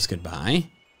lives goodbye.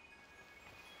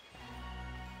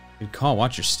 Good call,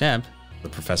 watch your step. The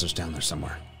professor's down there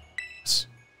somewhere.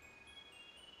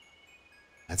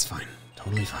 That's fine,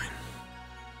 totally fine.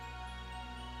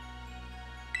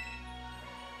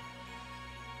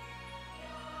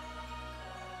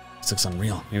 This looks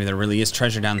unreal. Maybe there really is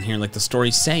treasure down here like the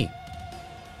stories say.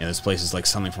 Yeah, this place is like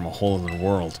something from a whole other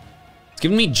world. It's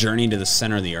giving me Journey to the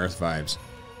Center of the Earth vibes.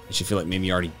 Makes you feel like maybe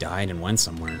you already died and went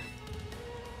somewhere.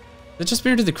 Is it just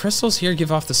weird? Do the crystals here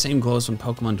give off the same glow as when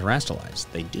Pokemon terrestrialize?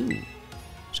 They do.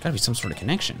 There's gotta be some sort of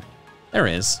connection. There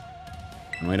is.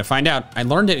 One way to find out. I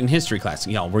learned it in history class.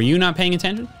 Y'all, were you not paying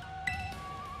attention?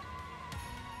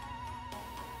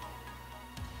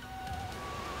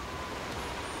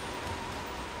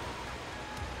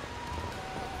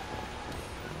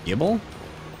 Gibble?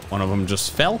 One of them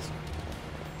just fell?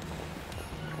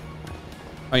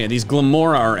 Oh yeah, these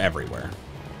Glamora are everywhere.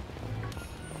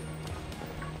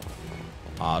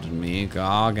 Pardon me,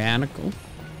 Garganical.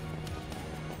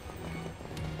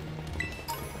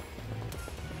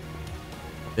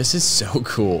 This is so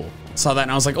cool. Saw that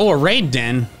and I was like, oh, a raid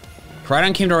den.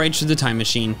 Koraidon came to our age through the time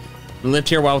machine. We lived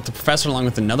here while with the professor along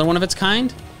with another one of its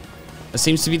kind. That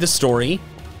seems to be the story.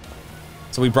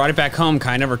 So we brought it back home,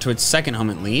 kind of, or to its second home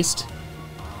at least.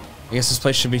 I guess this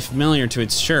place should be familiar to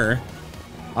its sure.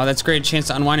 Oh, that's a great chance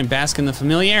to unwind and bask in the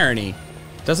familiarity.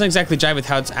 Doesn't exactly jive with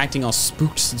how it's acting all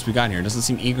spooked since we got here. Doesn't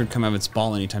seem eager to come out of its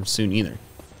ball anytime soon either.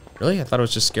 Really? I thought it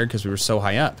was just scared because we were so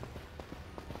high up.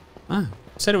 Huh.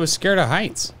 Said it was scared of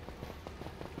heights.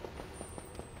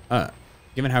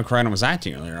 Given how Koridon was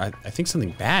acting earlier, I think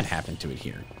something bad happened to it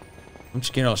here. Don't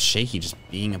you get all shaky just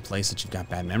being a place that you've got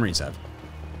bad memories of?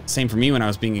 Same for me when I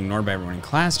was being ignored by everyone in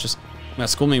class. Just about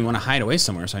school made me want to hide away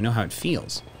somewhere so I know how it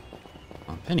feels.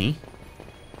 Oh, Penny.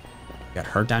 Got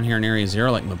hurt down here in Area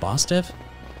 0 like Mabostiv?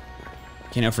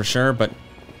 Can't know for sure, but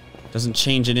doesn't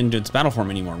change it into its battle form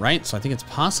anymore, right? So I think it's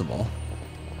possible.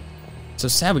 It's so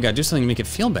sad, we gotta do something to make it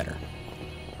feel better.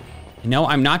 You know,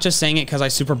 I'm not just saying it because I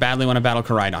super badly want to battle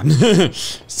Koridon.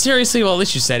 Seriously, well, at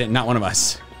least you said it, not one of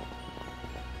us.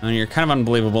 And you're kind of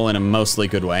unbelievable in a mostly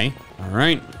good way. All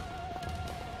right.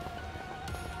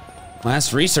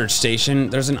 Last research station.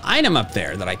 There's an item up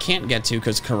there that I can't get to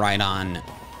because Koridon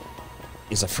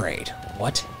is afraid.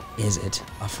 What is it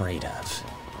afraid of?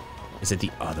 Is it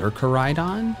the other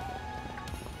Koridon?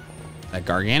 That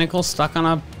Garganical stuck on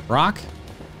a rock?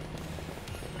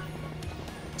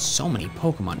 So many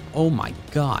Pokemon. Oh my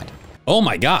god. Oh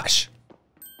my gosh.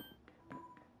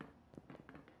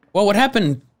 Well, what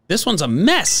happened? This one's a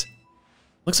mess.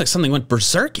 Looks like something went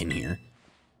berserk in here.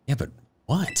 Yeah, but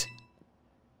what?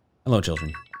 Hello,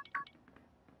 children.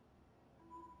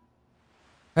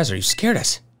 Professor, you scared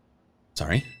us.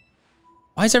 Sorry.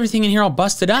 Why is everything in here all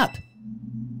busted up?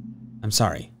 I'm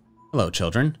sorry. Hello,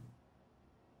 children.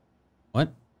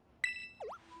 What?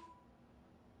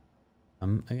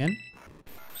 Again?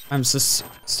 I'm just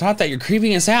thought that you're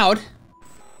creeping us out.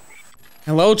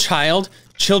 Hello, child.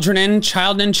 Children and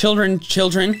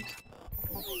children.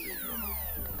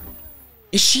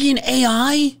 Is she an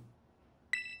AI?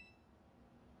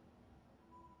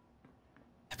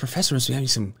 That professor must be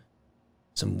having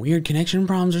some weird connection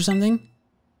problems or something.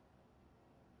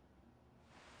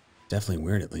 Definitely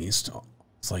weird, at least.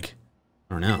 It's like,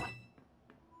 I don't know.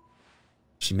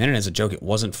 She meant it as a joke. It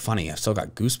wasn't funny. I've still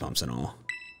got goosebumps and all.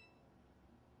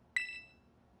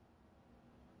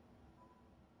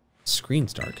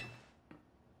 Screen's dark.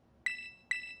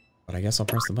 But I guess I'll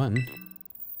press the button.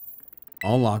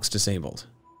 All locks disabled.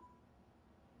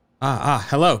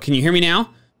 Hello. Can you hear me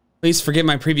now? Please forgive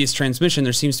my previous transmission.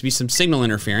 There seems to be some signal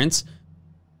interference.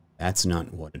 That's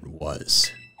not what it was.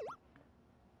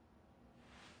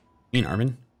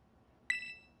 Arvin.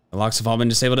 The locks have all been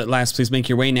disabled at last. Please make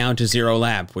your way now to Zero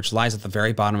Lab, which lies at the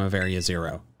very bottom of Area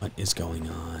 0. What is going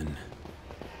on?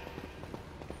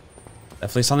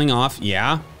 Definitely something off.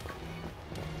 Yeah.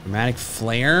 Dramatic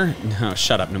flare? No,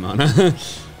 shut up, Nimona.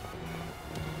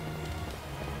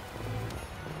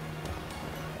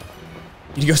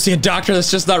 You go see a doctor?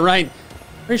 That's just not right.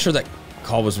 Pretty sure that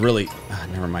call was really...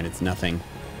 never mind, it's nothing.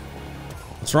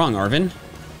 What's wrong, Arvin?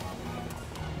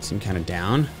 You seem kind of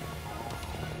down.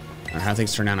 I don't know how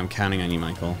things turn out. I'm counting on you,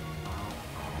 Michael.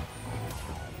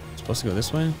 Supposed to go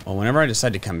this way? Well, whenever I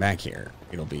decide to come back here,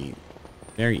 it'll be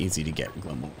very easy to get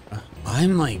Glamora.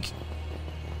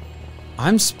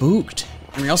 I'm spooked.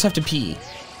 And we also have to pee.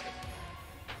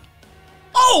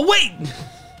 Oh, wait!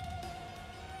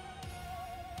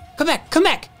 Come back, come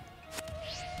back!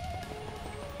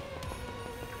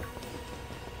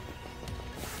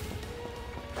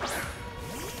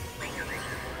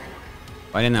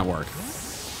 Why didn't that work?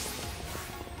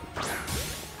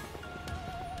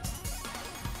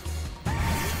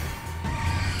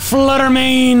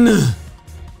 Fluttermane!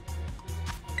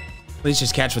 Please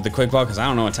just catch with the quick ball, because I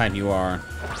don't know what type you are.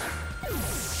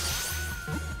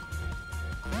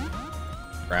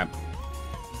 Crap.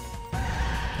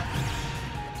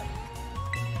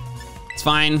 It's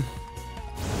fine.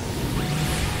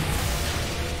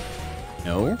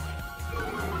 No.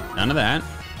 None of that.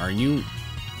 Are you...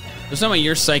 There's no way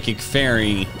you're Psychic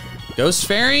Fairy. Ghost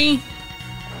Fairy?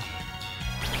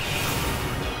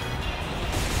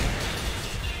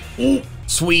 Ooh,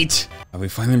 sweet. Have we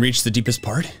finally reached the deepest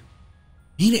part?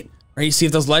 Need it. Ready to see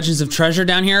if those legends of treasure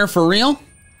down here are for real?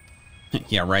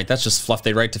 Yeah, right. That's just fluff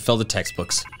they write to fill the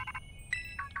textbooks.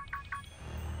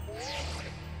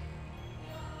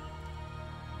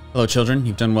 Hello, children.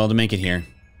 You've done well to make it here.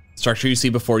 The structure you see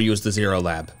before you is the Zero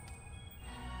Lab.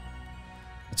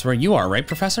 That's where you are, right,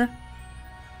 Professor?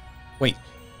 Wait,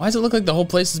 why does it look like the whole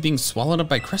place is being swallowed up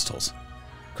by crystals?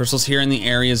 Crystals here in the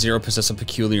Area 0 possess a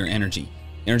peculiar energy.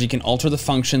 Energy can alter the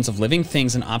functions of living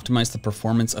things and optimize the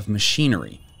performance of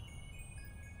machinery.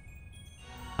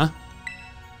 Huh?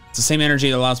 It's the same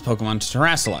energy that allows Pokemon to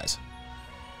terrestrialize.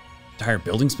 entire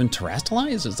building's been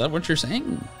terrestrialized? Is that what you're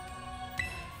saying?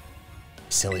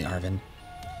 Silly Arvin.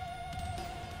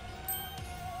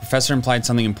 Professor implied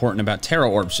something important about Terra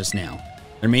orbs just now.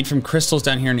 They're made from crystals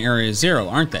down here in Area 0,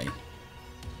 aren't they?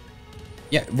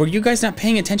 Yeah, were you guys not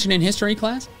paying attention in history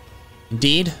class?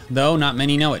 Indeed, though not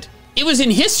many know it. It was in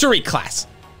history class!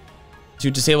 As you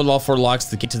disabled all 4 locks,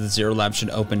 the gate to the Zero Lab should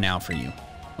open now for you.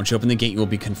 Once you open the gate, you will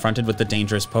be confronted with the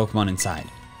dangerous Pokemon inside.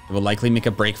 It will likely make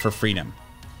a break for freedom.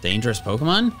 Dangerous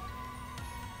Pokemon?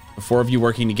 The 4 of you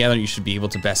working together, you should be able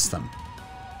to best them.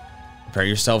 Prepare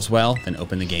yourselves well, then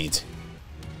open the gate.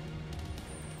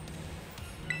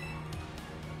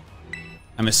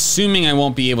 I'm assuming I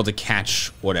won't be able to catch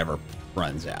whatever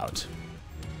runs out.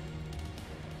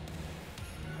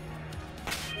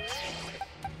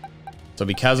 So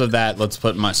because of that, let's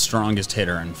put my strongest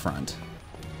hitter in front.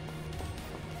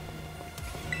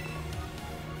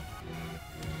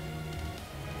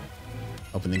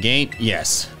 Open the gate.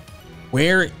 Yes.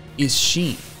 Where is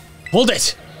she? Hold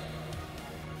it!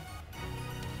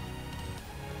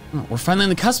 Oh, we're finally on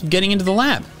the cusp of getting into the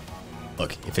lab.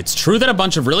 Look, if it's true that a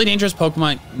bunch of really dangerous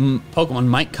Pokemon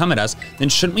might come at us, then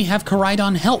shouldn't we have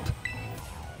Koraidon help?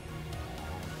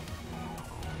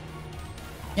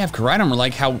 Yeah, if Koraidon were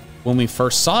like how when we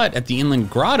first saw it at the Inland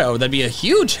Grotto, that'd be a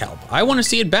huge help. I want to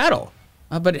see it battle.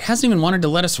 But it hasn't even wanted to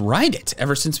let us ride it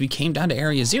ever since we came down to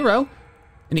Area 0.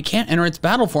 And it can't enter its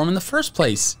battle form in the first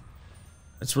place.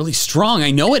 It's really strong,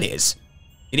 I know it is.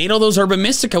 It ate all those Herba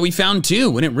Mystica we found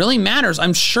too. When it really matters,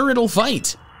 I'm sure it'll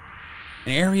fight.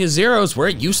 And Area 0 is where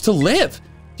it used to live.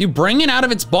 If you bring it out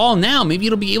of its ball now, maybe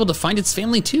it'll be able to find its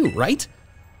family too, right?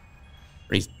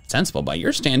 Pretty sensible by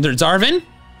your standards, Arvin.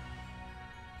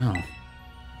 Oh.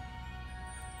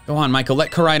 Go on, Michael,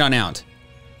 let Koraidon out.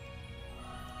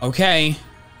 Okay.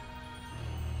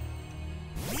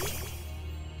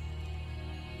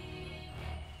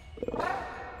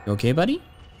 You okay, buddy?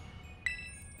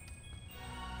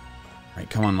 All right,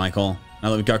 come on, Michael.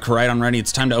 Now that we've got Koraidon ready,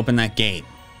 it's time to open that gate.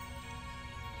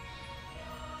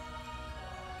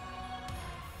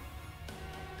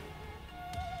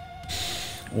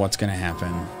 What's gonna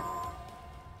happen?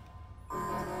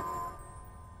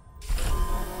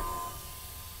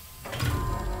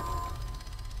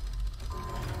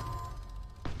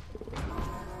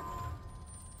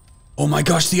 Oh my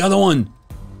gosh, the other one!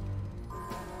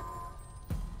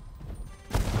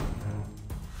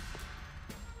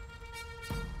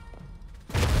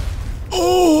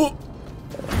 Oh!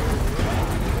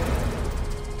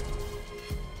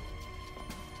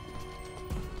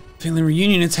 Family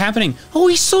reunion, it's happening. Oh,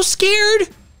 he's so scared!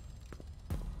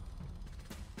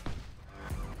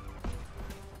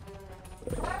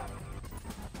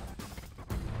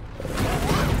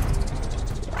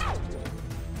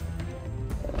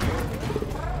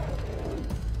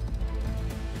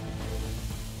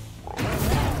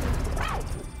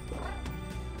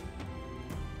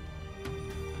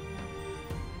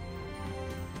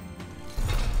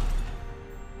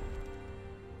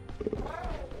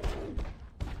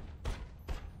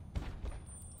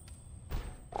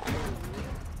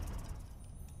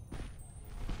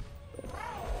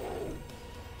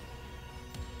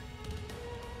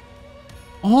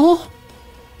 Oh?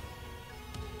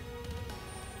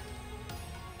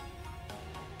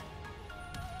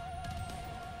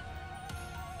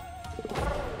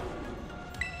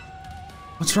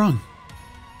 What's wrong?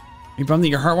 Are you bummed that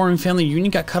your heartwarming family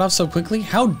reunion got cut off so quickly?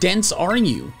 How dense are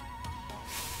you?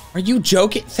 Are you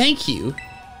joking? Thank you.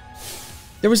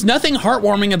 There was nothing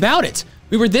heartwarming about it.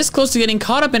 We were this close to getting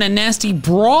caught up in a nasty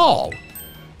brawl.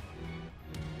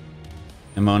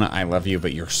 Emona, I love you,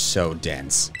 but you're so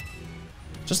dense.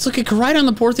 Just look at Koraidon,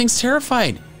 the poor thing's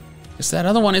terrified. Guess that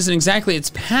other one isn't exactly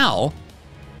its pal.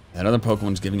 That other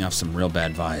Pokemon's giving off some real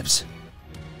bad vibes.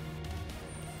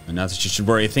 And not that you should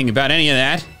worry a thing about any of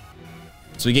that.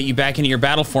 So we get you back into your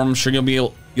battle form, I'm sure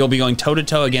you'll be going toe to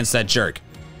toe against that jerk.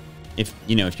 If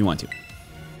you want to.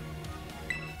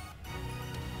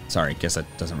 Sorry, guess that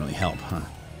doesn't really help, huh?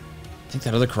 I think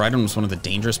that other Koraidon was one of the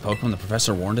dangerous Pokemon the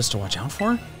professor warned us to watch out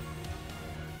for?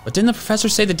 But didn't the professor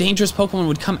say the dangerous Pokemon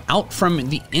would come out from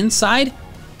the inside?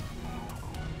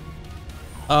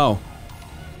 Oh.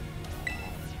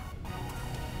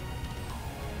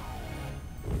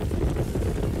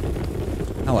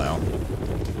 Hello.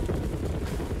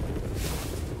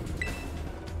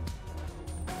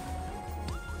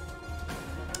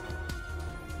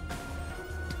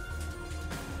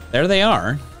 There they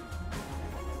are.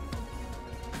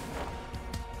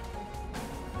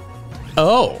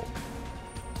 Oh.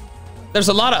 There's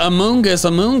a lot of Among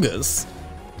Us.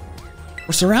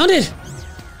 We're surrounded.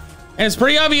 And it's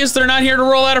pretty obvious they're not here to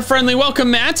roll out a friendly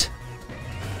welcome, Matt.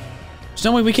 There's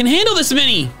no way we can handle this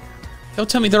many. Don't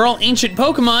tell me they're all ancient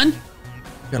Pokemon.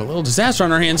 Got a little disaster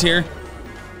on our hands here.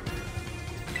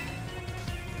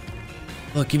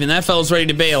 Look, even that fellow's ready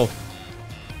to bail.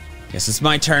 Guess it's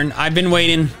my turn. I've been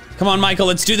waiting. Come on, Michael,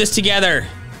 let's do this together.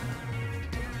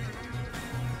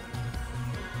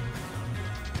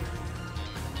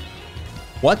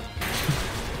 What?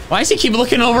 Why does he keep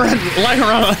looking over at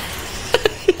Lycanroc?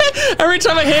 Every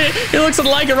time I hit it, he looks at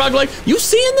Lycanroc like, you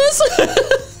seeing this?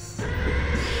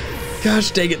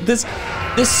 Gosh dang it, this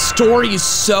story is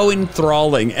so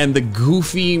enthralling, and the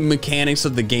goofy mechanics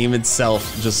of the game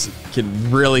itself just can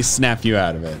really snap you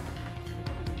out of it.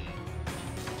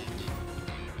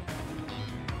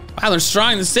 Wow, they're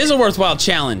strong. This is a worthwhile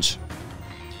challenge.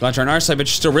 Glad you're on our side, but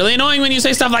you're still really annoying when you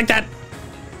say stuff like that.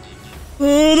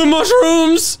 Oh, the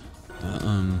mushrooms!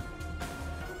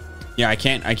 Yeah, I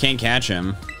can't catch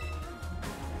him.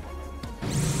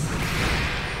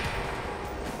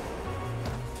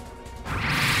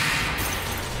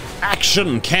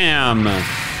 Action cam!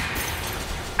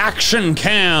 Action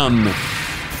cam!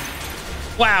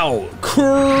 Wow,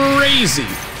 crazy!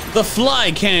 The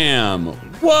fly cam!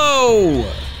 Whoa!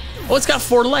 Oh, it's got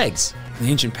 4 legs. The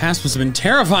ancient past must have been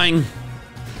terrifying.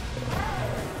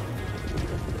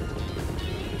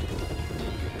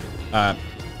 They're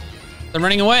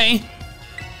running away.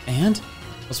 And?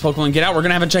 Let's Pokemon get out. We're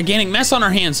gonna have a gigantic mess on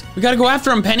our hands. We gotta go after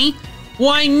them, Penny.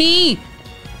 Why me?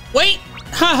 Wait!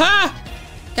 Haha!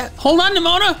 Hold on,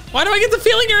 Nimona. Why do I get the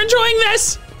feeling you're enjoying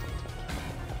this?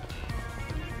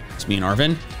 It's me and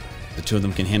Arvin. The two of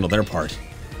them can handle their part.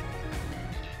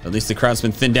 At least the crowd's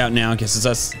been thinned out now. I guess it's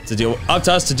up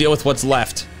to us to deal with what's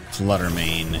left.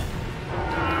 Fluttermane.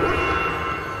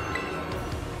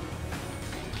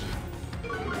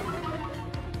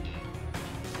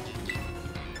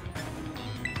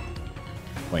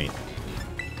 Wait.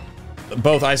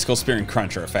 Both Icicle Spear and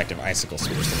Crunch are effective. Icicle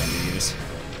Spear is the one to use.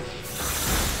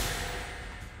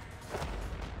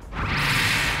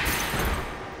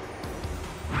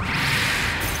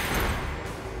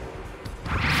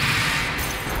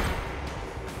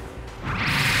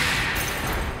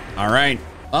 All right.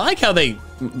 I like how the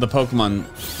Pokemon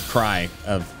cry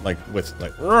of with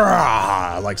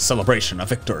 "Rah!" like celebration of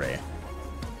victory.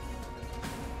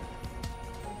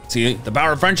 See, the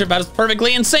power of friendship has us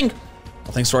perfectly in sync.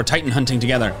 Well, thanks to our Titan hunting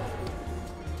together.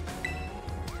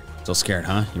 Still scared,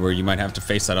 huh? You might have to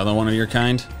face that other one of your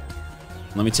kind.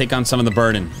 Let me take on some of the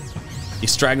burden.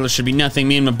 These stragglers should be nothing.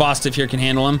 Me and Mabostiff here can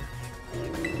handle them.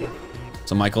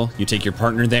 So Michael, you take your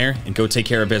partner there and go take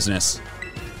care of business.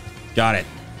 Got it.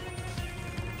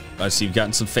 I see you've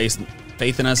gotten some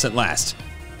faith in us at last.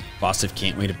 Bostiff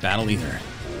can't wait to battle either.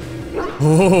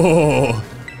 Oh!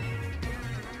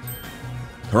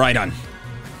 Koraidon.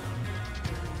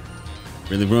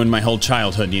 Really ruined my whole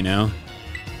childhood, you know?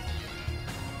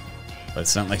 But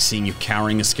it's not like seeing you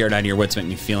cowering and scared out of your wits make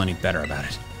me feel any better about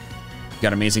it. You've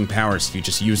got amazing powers if you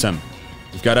just use them.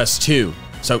 You've got us too.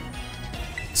 So,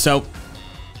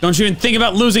 don't you even think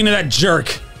about losing to that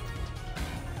jerk.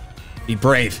 Be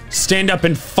brave, stand up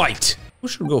and fight. Who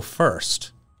should go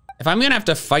first? If I'm gonna have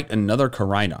to fight another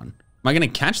Koraidon, am I gonna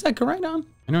catch that Koraidon?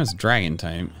 I know it's dragon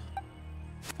type.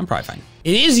 I'm probably fine.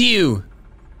 It is you!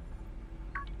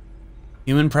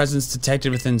 Human presence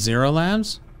detected within Zero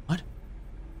Labs? What?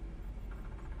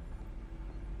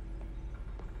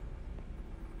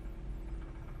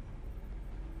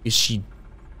 Is she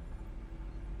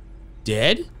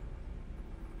dead?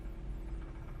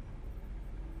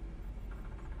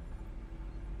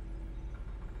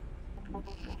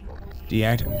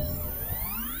 Deactivate.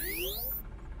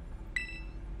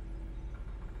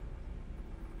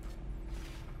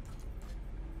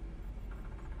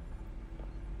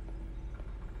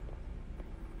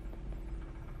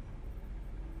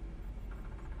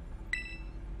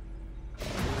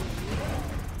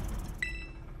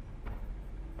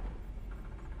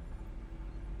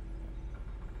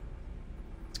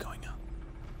 What's going on?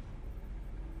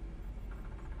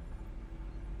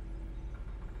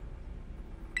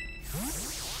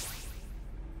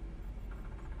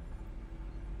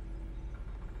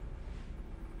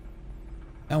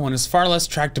 That one is far less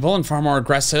tractable and far more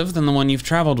aggressive than the one you've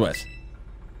traveled with.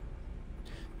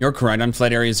 Your Koraidon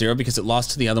fled Area Zero because it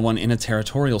lost to the other one in a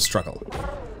territorial struggle.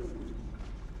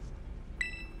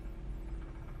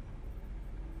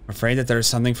 I'm afraid that there is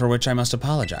something for which I must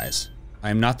apologize.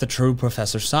 I am not the true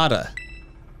Professor Sada.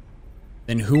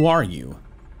 Then who are you?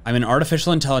 I'm an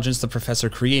artificial intelligence the professor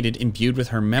created, imbued with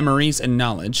her memories and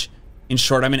knowledge. In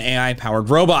short, I'm an AI-powered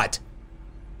robot.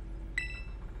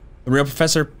 The real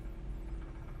professor...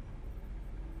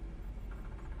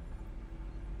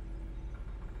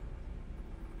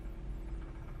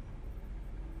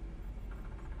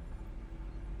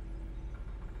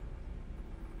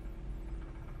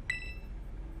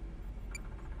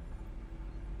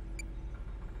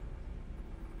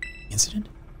 accident?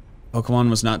 Pokemon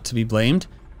was not to be blamed.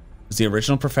 It was the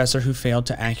original professor who failed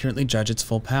to accurately judge its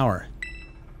full power.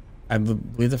 I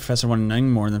believe the professor wanted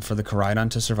nothing more than for the Koraidon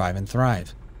to survive and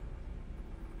thrive.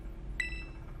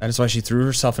 That is why she threw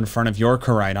herself in front of your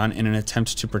Koraidon in an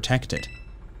attempt to protect it.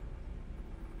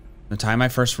 The time I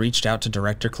first reached out to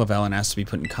Director Clavel and asked to be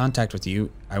put in contact with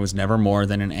you, I was never more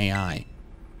than an AI.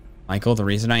 Michael, the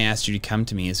reason I asked you to come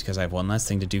to me is because I have one last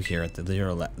thing to do here at the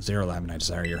Zero Lab and I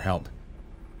desire your help.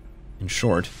 In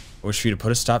short, I wish for you to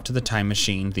put a stop to the time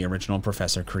machine the original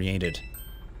professor created.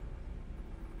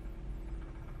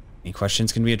 Any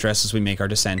questions can be addressed as we make our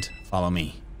descent. Follow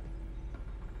me.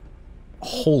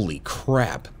 Holy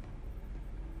crap.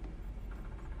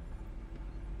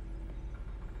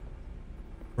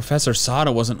 Professor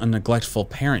Sada wasn't a neglectful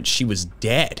parent. She was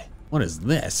dead. What is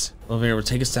this? Elevator will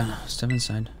take us down. Step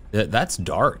inside. That's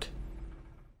dark.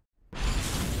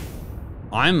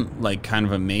 I'm like kind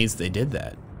of amazed they did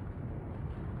that.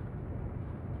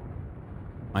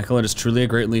 Michael, it is truly a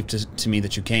great relief to me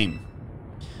that you came.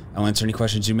 I'll answer any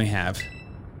questions you may have.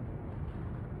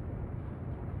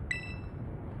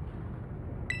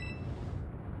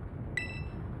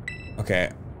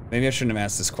 Okay, maybe I shouldn't have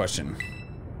asked this question.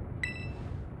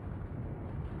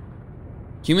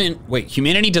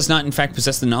 Humanity does not in fact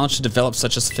possess the knowledge to develop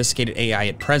such a sophisticated AI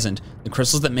at present. The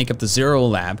crystals that make up the Zero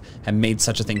Lab have made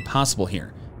such a thing possible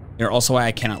here. They are also why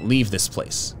I cannot leave this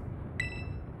place.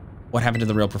 What happened to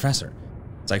the real professor?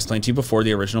 As I explained to you before,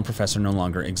 the original professor no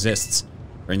longer exists.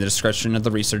 During the destruction of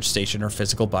the research station, her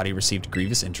physical body received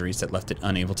grievous injuries that left it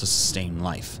unable to sustain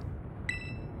life.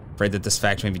 Afraid that this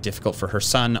fact may be difficult for her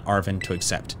son, Arvin, to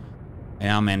accept. I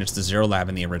now manage the Zero Lab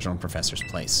in the original professor's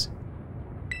place.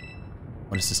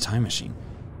 What is this time machine?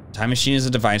 Time machine is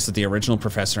a device that the original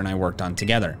professor and I worked on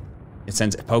together. It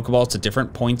sends Pokeballs to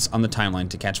different points on the timeline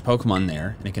to catch Pokemon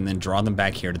there, and it can then draw them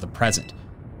back here to the present.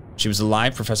 When she was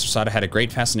alive, Professor Sada had a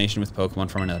great fascination with Pokemon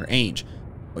from another age,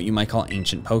 what you might call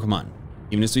ancient Pokemon.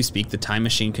 Even as we speak, the time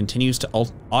machine continues to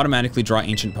automatically draw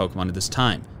ancient Pokemon at this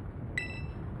time.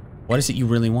 What is it you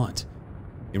really want?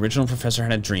 The original professor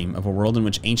had a dream of a world in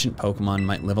which ancient Pokemon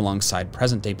might live alongside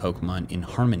present-day Pokemon in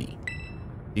harmony.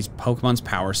 These Pokemon's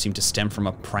powers seem to stem from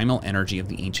a primal energy of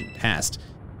the ancient past.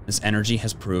 This energy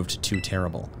has proved too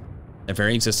terrible. Their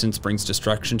very existence brings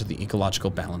destruction to the ecological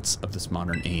balance of this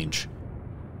modern age.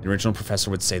 The original professor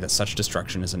would say that such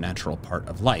destruction is a natural part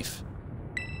of life.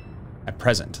 At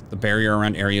present, the barrier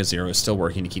around Area Zero is still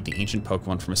working to keep the ancient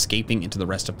Pokemon from escaping into the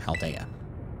rest of Paldea.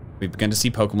 We've begun to see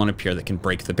Pokemon appear that can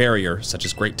break the barrier, such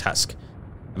as Great Tusk.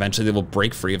 Eventually they will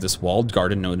break free of this walled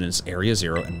garden known as Area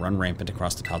Zero and run rampant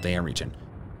across the Paldea region.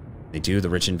 When they do, the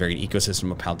rich and varied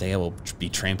ecosystem of Paldea will be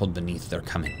trampled beneath their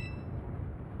coming.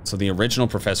 So the original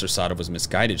Professor Sada was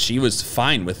misguided. She was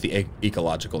fine with the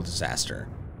ecological disaster.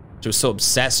 She was so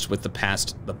obsessed with the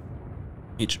past, the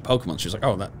ancient Pokemon. She was like,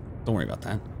 oh, don't worry about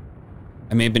that.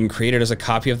 I may have been created as a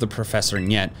copy of the professor,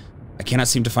 and yet I cannot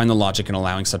seem to find the logic in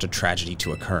allowing such a tragedy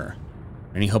to occur.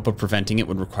 Any hope of preventing it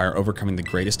would require overcoming the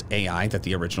greatest AI that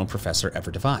the original professor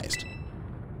ever devised.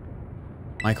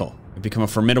 Michael, you've become a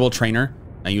formidable trainer.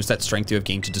 Now use that strength you have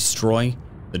gained to destroy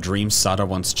the dreams Sada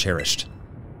once cherished.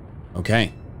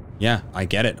 Okay. Yeah, I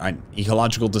get it.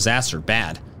 Ecological disaster,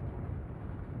 bad.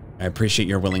 I appreciate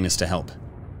your willingness to help.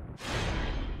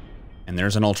 And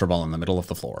there's an Ultra Ball in the middle of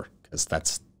the floor, because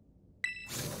that's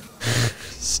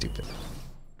stupid.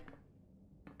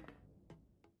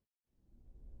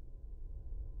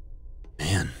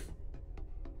 Man.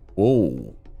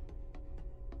 Whoa.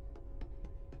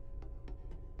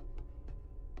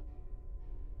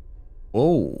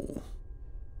 Whoa.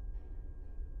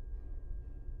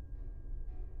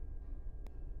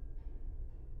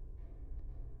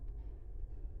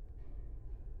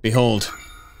 Behold,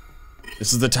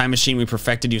 this is the time machine we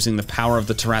perfected using the power of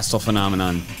the terrestrial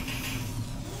phenomenon.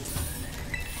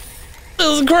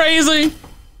 This is crazy!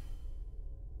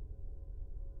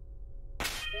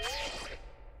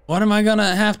 What am I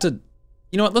gonna have to...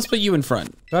 You know what, let's put you in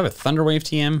front. Do I have a Thunderwave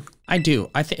TM? I do.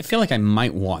 I feel like I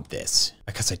might want this,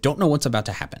 because I don't know what's about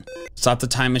to happen. To stop the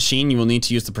time machine, you will need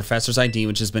to use the Professor's ID,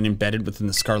 which has been embedded within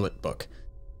the Scarlet book.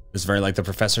 It was very like the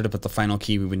Professor to put the final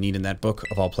key we would need in that book,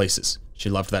 of all places. She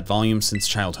loved that volume since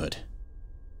childhood.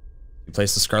 If you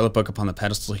place the Scarlet book upon the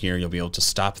pedestal here, you'll be able to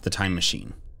stop the time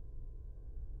machine.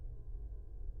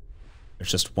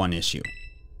 There's just one issue.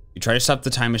 If you try to stop the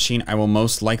time machine, I will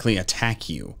most likely attack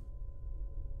you.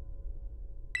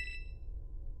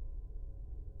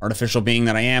 Artificial being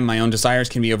that I am, my own desires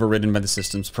can be overridden by the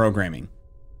system's programming.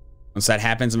 Once that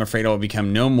happens, I'm afraid I will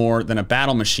become no more than a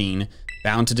battle machine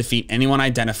bound to defeat anyone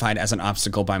identified as an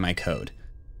obstacle by my code.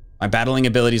 My battling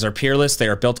abilities are peerless. They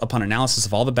are built upon analysis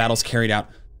of all the battles carried out.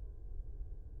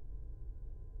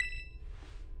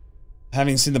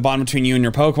 Having seen the bond between you and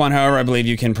your Pokemon, however, I believe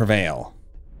you can prevail.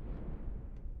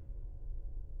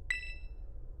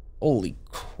 Holy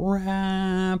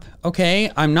crap.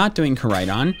 Okay, I'm not doing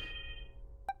Koraidon.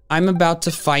 I'm about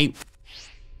to fight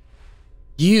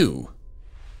you.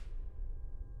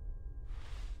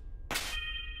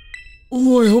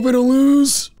 Oh, I hope I don't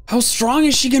lose. How strong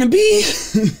is she gonna be?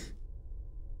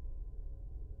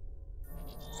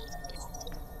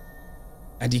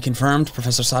 ID confirmed.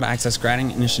 Professor Sada access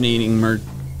granting, initiating merge.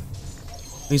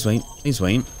 Please wait. Please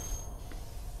wait.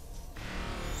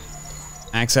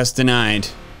 Access denied.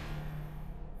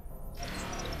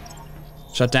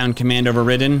 Shutdown command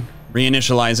overridden.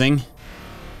 Reinitializing.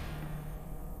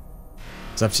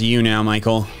 It's up to you now,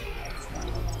 Michael.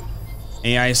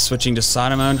 AI is switching to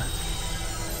Sada mode.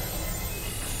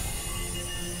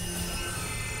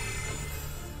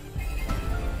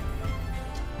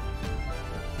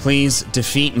 Please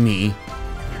defeat me.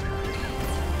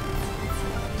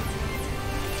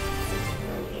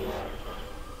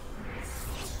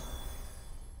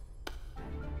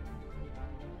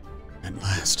 At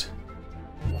last.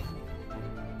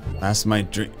 Last of my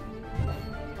dream.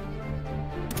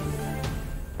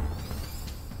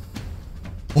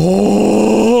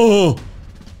 Oh!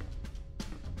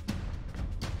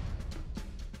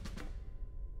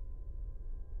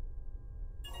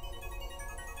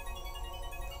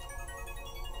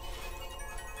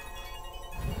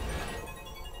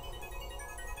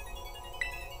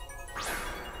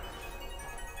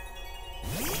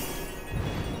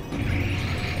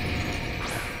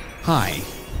 Hi.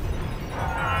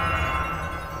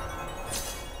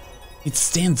 It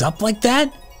stands up like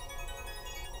that?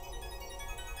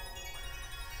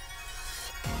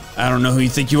 I don't know who you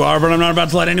think you are, but I'm not about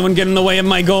to let anyone get in the way of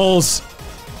my goals.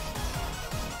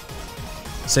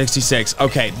 66.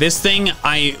 Okay, this thing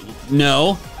I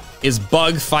know is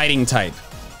bug fighting type,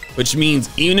 which means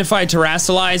even if I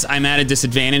terrasilize, I'm at a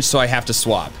disadvantage, so I have to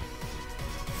swap.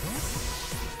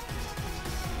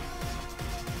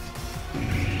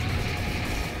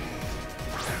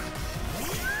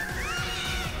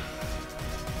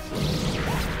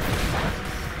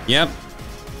 Yep.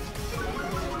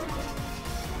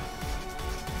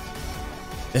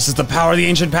 This is the power the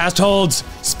ancient past holds.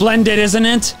 Splendid, isn't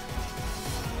it?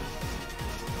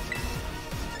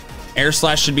 Air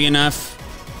slash should be enough.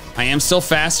 I am still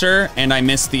faster, and I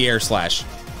missed the air slash.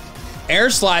 Air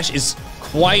slash is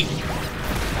quite...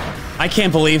 I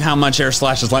can't believe how much air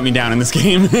slash has let me down in this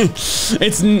game.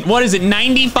 It's, what is it,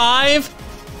 95?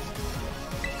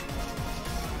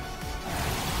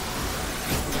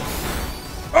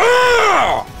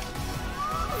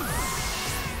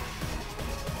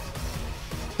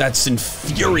 That's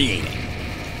infuriating.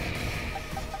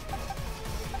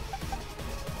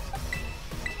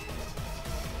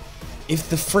 If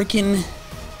the freaking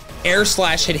air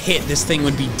slash had hit, this thing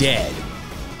would be dead.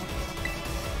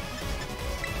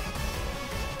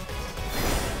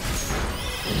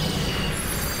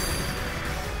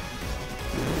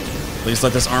 Please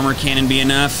let this armor cannon be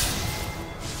enough.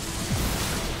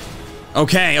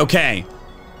 Okay, okay.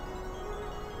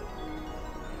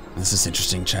 This is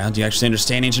interesting, child. Do you actually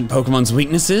understand ancient Pokemon's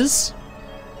weaknesses?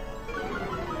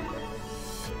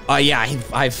 Yeah,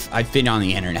 I've been on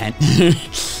the internet.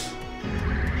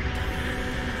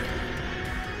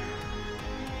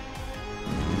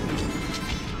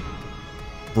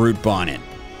 Brute Bonnet.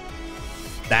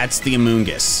 That's the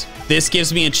Amoonguss. This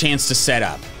gives me a chance to set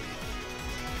up.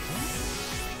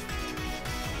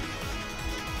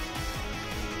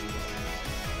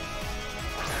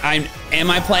 Am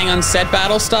I playing on set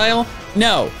battle style?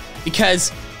 No, because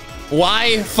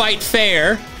why fight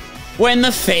fair when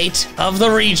the fate of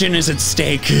the region is at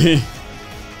stake?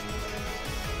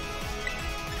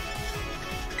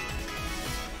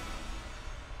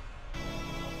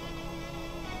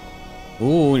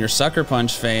 Ooh, your Sucker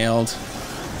Punch failed.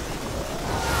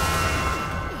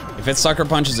 If it Sucker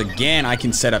Punches again, I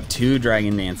can set up 2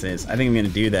 Dragon Dances. I think I'm gonna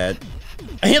do that.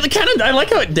 I like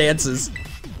how it dances.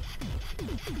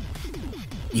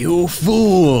 You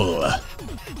fool.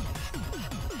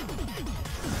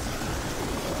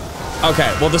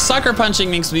 Okay, well the Sucker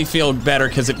Punching makes me feel better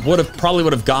because it probably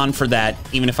would have gone for that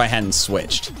even if I hadn't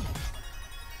switched.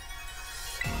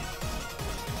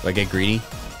 Do I get greedy?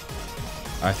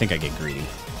 Oh, I think I get greedy.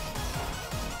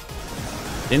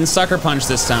 Didn't Sucker Punch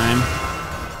this time,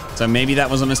 so maybe that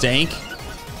was a mistake.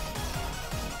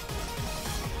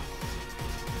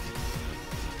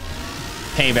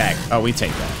 Payback. Oh, we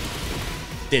take that.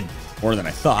 Did more than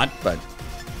I thought, but...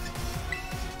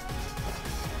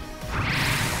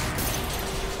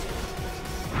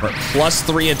 We're at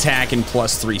 +3 attack and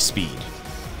 +3 speed.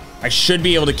 I should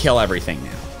be able to kill everything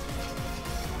now.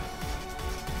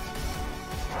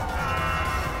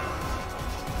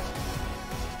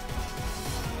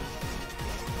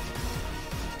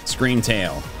 Scream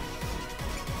tail.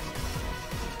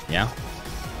 Yeah.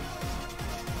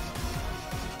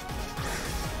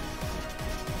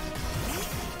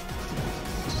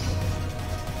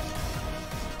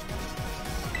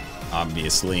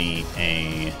 Obviously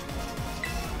a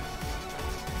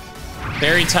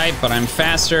fairy type, but I'm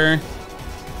faster.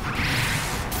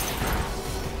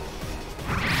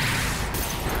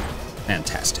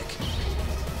 Fantastic.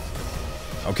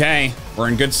 Okay, we're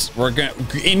in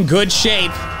good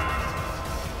shape.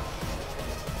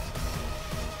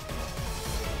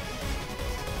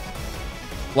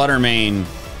 Fluttermane.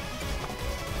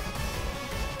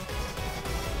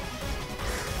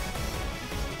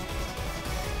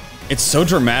 It's so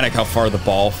dramatic how far the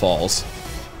ball falls.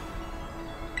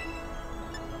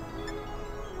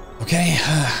 Okay,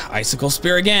 Icicle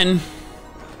Spear again.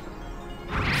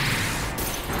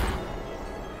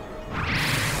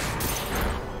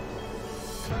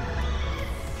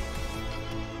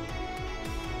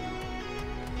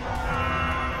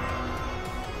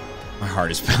 My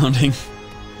heart is pounding.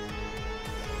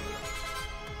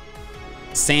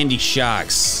 Sandy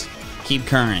Shocks. Keep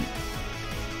current.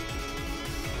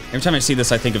 Every time I see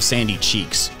this, I think of Sandy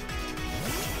Cheeks.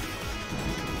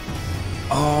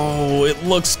 Oh, it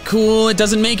looks cool. It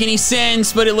doesn't make any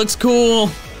sense, but it looks cool.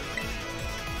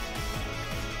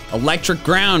 Electric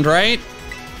ground, right?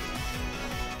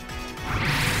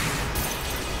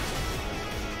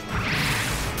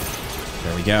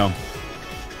 There we go.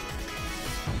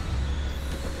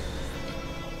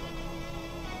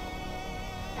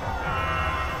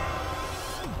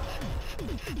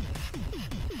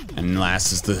 And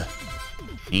last is the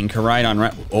Incaridon,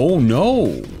 right? Oh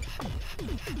no!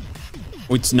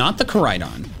 Oh, it's not the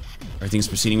Caridon. Everything's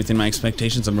proceeding within my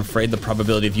expectations. I'm afraid the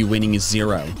probability of you winning is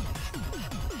 0.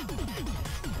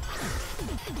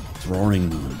 It's Roaring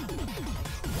Moon.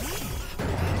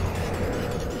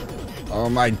 Oh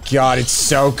my god, it's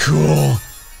so cool!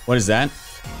 What is that?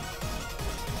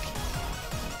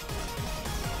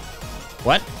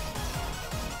 What?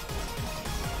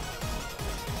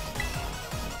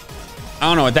 I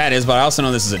don't know what that is, but I also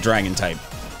know this is a dragon type.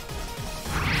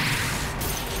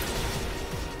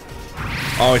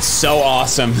 Oh, it's so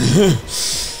awesome.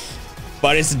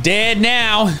 But it's dead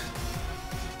now.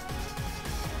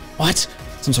 What?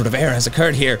 Some sort of error has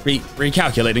occurred here.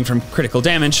 Recalculating from critical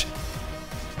damage.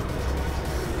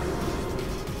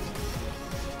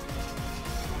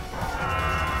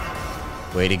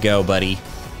 Way to go, buddy.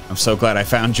 I'm so glad I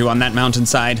found you on that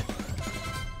mountainside.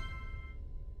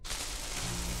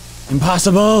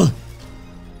 Impossible!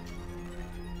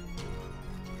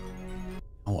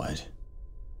 What?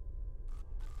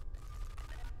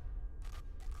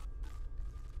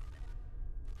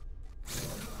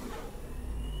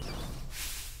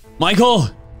 Michael!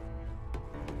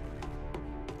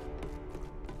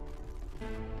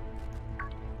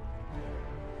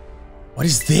 What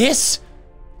is this?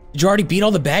 Did you already beat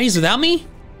all the baddies without me?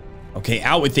 Okay,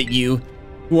 out with it, you.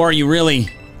 Who are you really?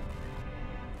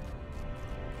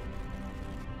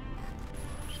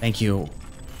 Thank you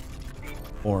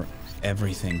for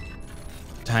everything.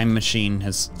 Time machine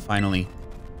has finally...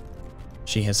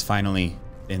 She has finally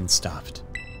been stopped.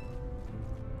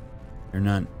 You're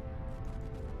not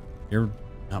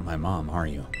my mom, are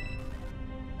you?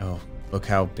 Oh, look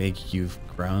how big you've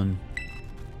grown.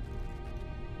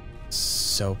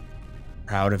 So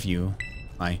proud of you.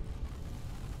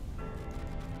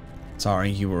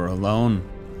 Sorry you were alone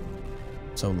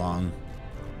so long,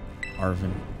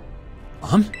 Arvin.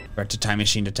 Threat to time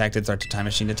machine detected, threat to time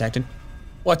machine detected.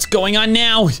 What's going on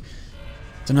now? Is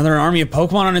another army of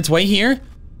Pokemon on its way here?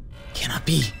 Cannot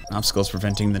be. Obstacles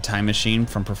preventing the time machine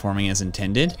from performing as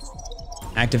intended.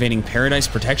 Activating Paradise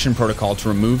Protection Protocol to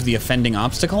remove the offending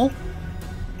obstacle?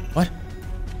 What?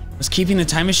 Was keeping the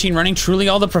time machine running truly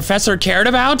all the professor cared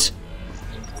about?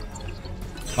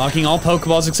 Locking all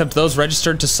Pokeballs except those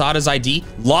registered to Sada's ID.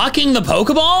 Locking the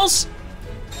Pokeballs?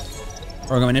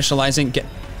 Program initializing, get...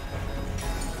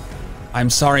 I'm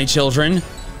sorry, children.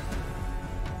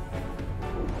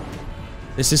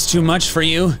 This is too much for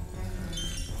you.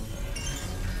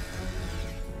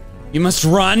 You must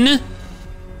run.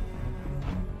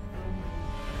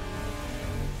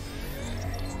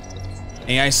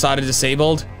 AI SATA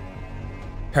disabled.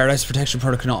 Paradise Protection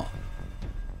Protocol.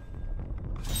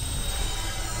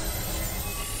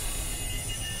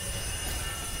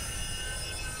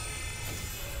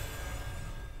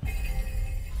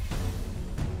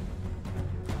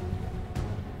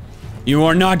 You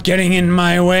are not getting in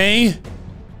my way.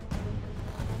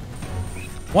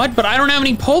 What? But I don't have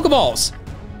any Pokeballs.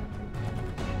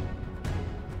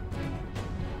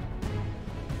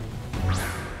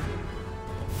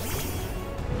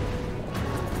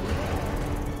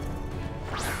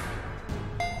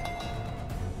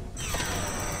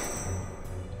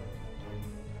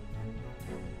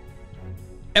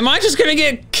 Am I just gonna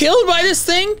get killed by this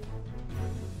thing?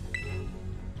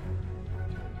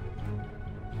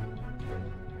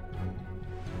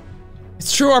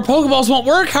 It's true, our Pokeballs won't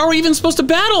work. How are we even supposed to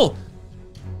battle?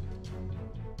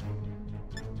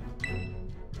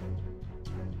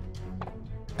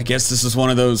 I guess this is one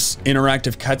of those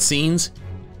interactive cutscenes.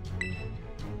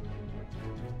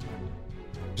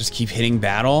 Just keep hitting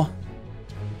battle.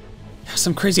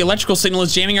 Some crazy electrical signal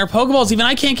is jamming our Pokeballs. Even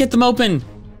I can't get them open.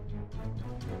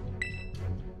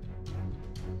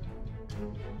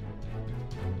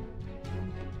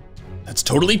 That's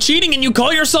totally cheating, and you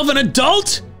call yourself an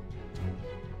adult?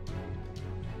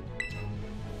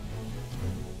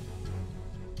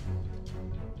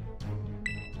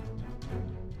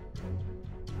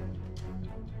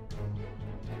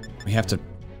 We have to...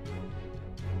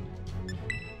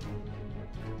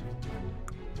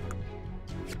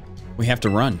 We have to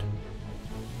run.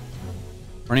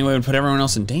 Running away would put everyone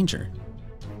else in danger.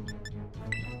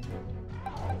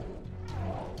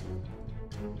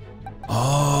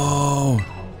 Oh.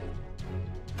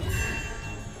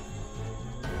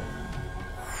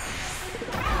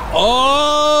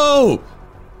 Oh!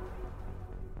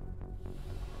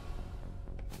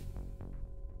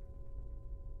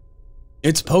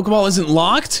 Its Pokeball isn't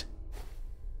locked?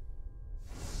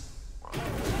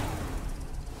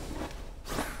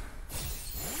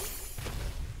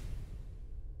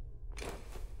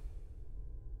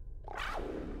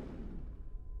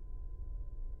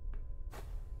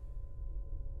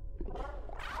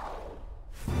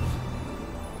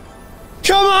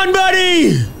 Come on,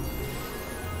 buddy!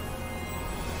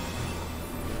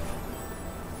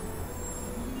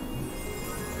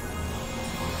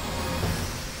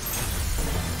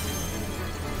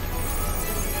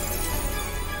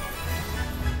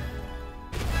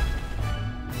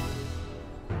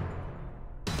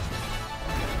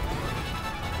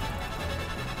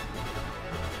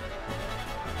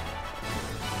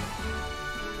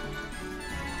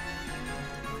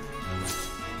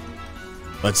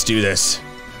 Let's do this.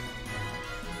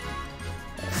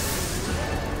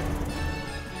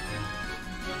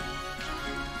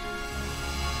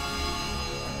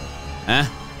 Huh?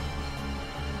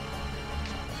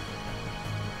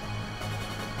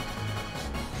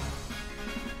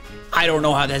 I don't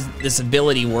know how this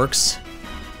ability works.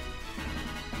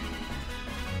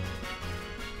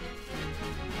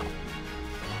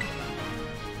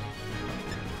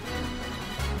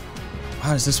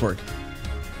 How does this work?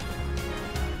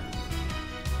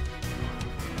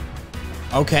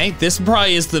 Okay, this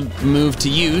probably is the move to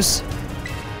use,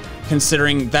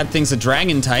 considering that thing's a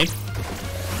dragon type.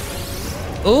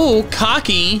 Ooh,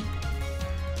 cocky.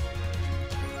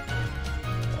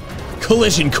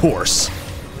 Collision course.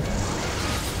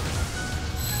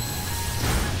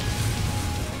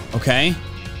 Okay.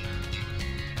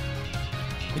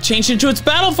 It changed into its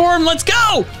battle form, let's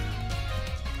go!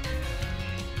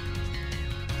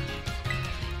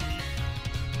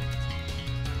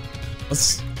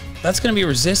 That's gonna be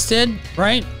resisted,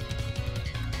 right?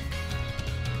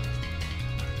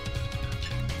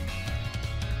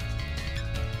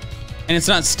 And it's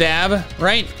not stab,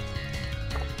 right?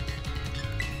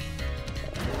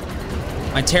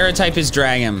 My Terra type is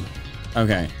Dragon.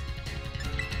 Okay.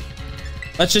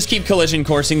 Let's just keep collision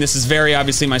coursing. This is very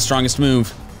obviously my strongest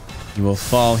move. You will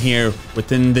fall here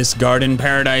within this garden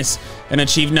paradise and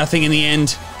achieve nothing in the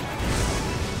end.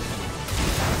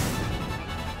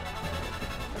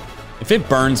 If it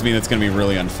burns me, that's gonna be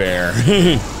really unfair.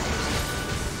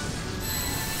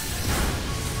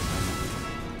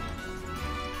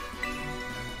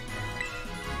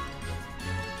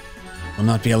 Will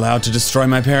not be allowed to destroy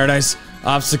my paradise.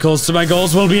 Obstacles to my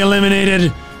goals will be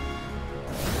eliminated.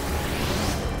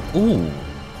 Ooh.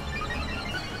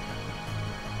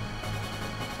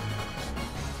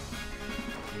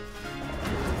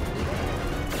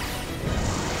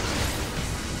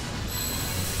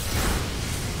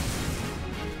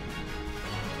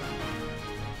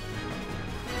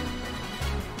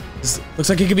 This looks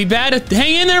like it could be bad.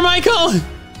 Hang in there, Michael.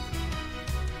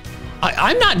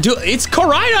 I'm not doing, it's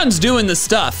Koraidon's doing the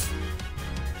stuff.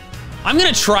 I'm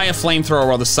gonna try a flamethrower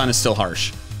while the sun is still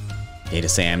harsh. Data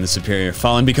say I am the superior.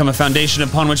 Fall and become a foundation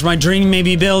upon which my dream may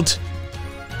be built.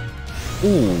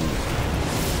 Ooh.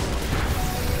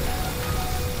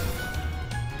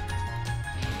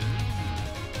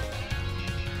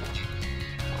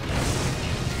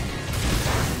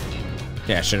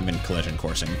 Okay, I should have been collision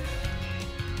coursing.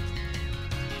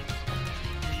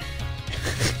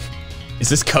 Is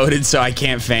this coded so I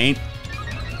can't faint?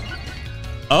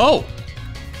 Oh.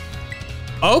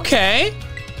 Okay.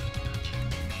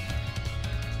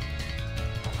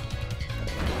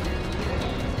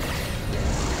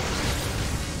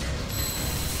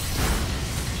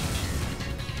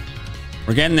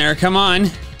 We're getting there, come on.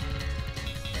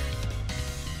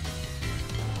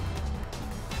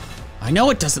 I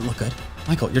know it doesn't look good.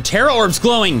 Michael, your Terra Orb's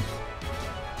glowing.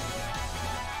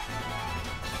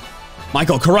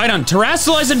 Michael, Koraidon,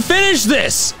 terrestrialize and finish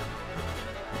this!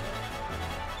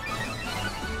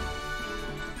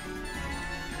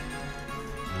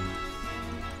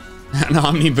 An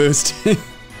Omni boost. I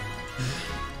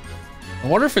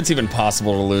wonder if it's even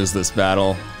possible to lose this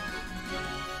battle.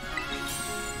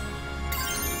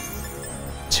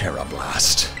 Terra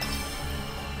Blast.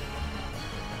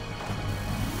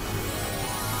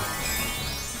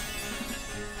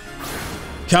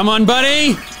 Come on,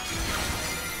 buddy!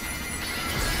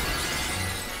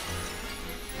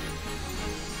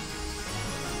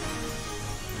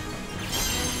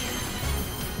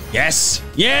 Yes!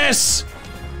 Yes!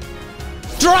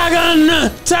 Dragon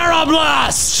Terra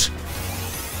Blast!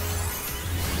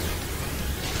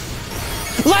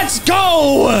 Let's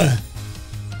go!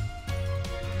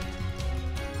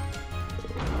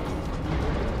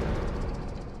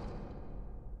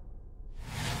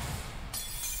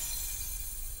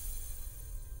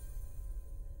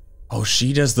 Oh,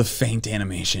 she does the faint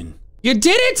animation. You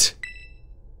did it!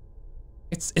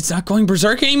 It's not going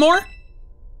berserk anymore?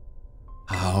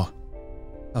 How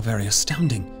very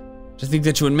astounding. To think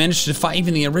that you would manage to defy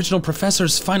even the original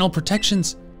professor's final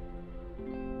protections.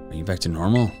 Are you back to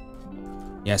normal?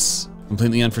 Yes,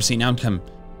 completely unforeseen outcome.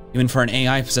 Even for an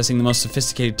AI possessing the most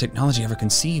sophisticated technology ever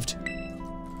conceived.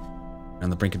 On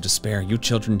the brink of despair, you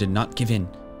children did not give in.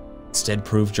 Instead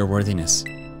proved your worthiness.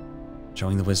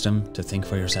 Showing the wisdom to think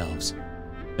for yourselves.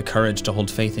 The courage to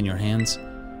hold faith in your hands,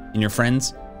 in your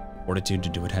friends, fortitude to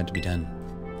do what had to be done.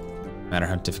 No matter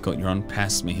how difficult your own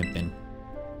past may have been.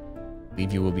 I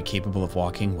believe you will be capable of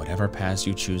walking whatever paths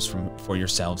you choose for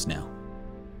yourselves now.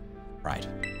 Pride.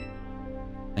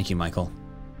 Thank you, Michael.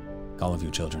 All of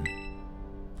you children.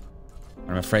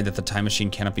 I'm afraid that the time machine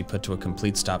cannot be put to a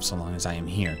complete stop so long as I am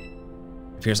here.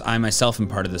 It appears I myself am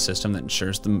part of the system that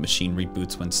ensures the machine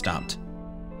reboots when stopped.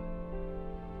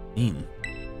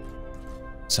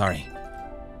 Sorry.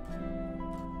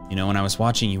 You know, when I was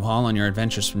watching you all on your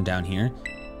adventures from down here,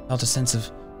 I felt a sense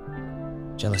of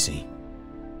jealousy.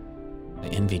 I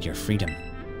envied your freedom.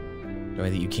 The way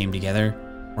that you came together,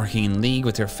 working in league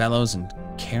with your fellows and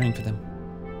caring for them.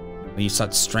 When you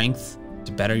sought strength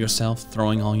to better yourself,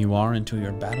 throwing all you are into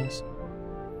your battles.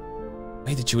 The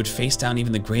way that you would face down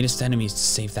even the greatest enemies to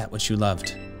save that which you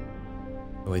loved.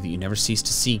 The way that you never ceased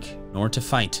to seek, nor to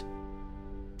fight.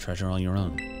 Treasure all your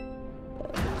own.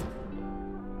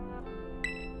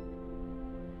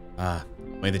 The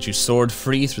way that you soared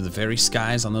free through the very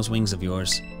skies on those wings of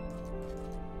yours.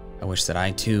 I wish that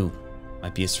I too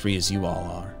might be as free as you all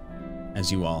are.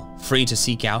 As you all, free to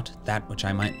seek out that which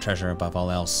I might treasure above all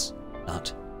else,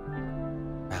 not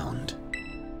bound.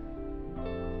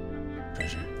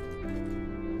 Treasure.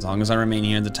 As long as I remain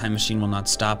here, the time machine will not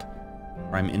stop,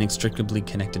 for I'm inextricably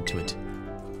connected to it.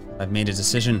 I've made a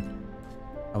decision.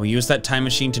 I will use that time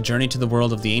machine to journey to the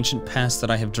world of the ancient past that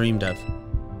I have dreamed of.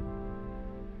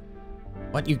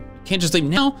 What, you can't just leave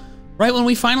now? Right when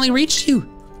we finally reached you?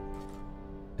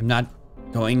 I'm not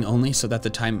going only so that the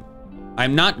time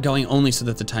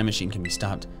machine can be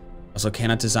stopped. I also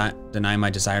cannot deny my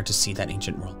desire to see that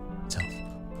ancient world itself.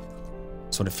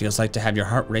 That's what it feels like to have your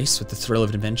heart race with the thrill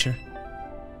of adventure.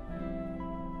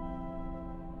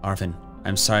 Arvin,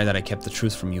 I'm sorry that I kept the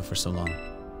truth from you for so long.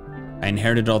 I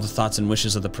inherited all the thoughts and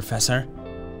wishes of the professor,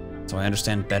 so I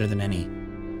understand better than any.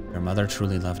 Your mother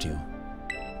truly loved you.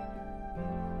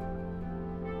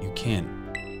 You can't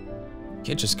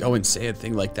just go and say a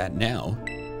thing like that now.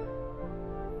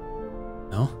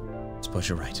 No? I suppose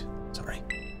you're right. Sorry.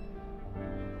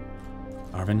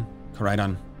 Arvin,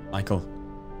 Koraidon, Michael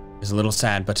is a little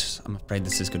sad, but I'm afraid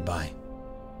this is goodbye.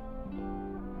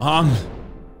 Mom!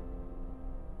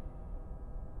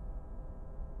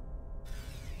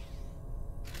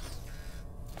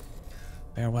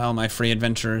 Farewell, my free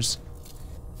adventurers.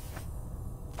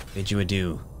 Bid you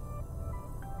adieu.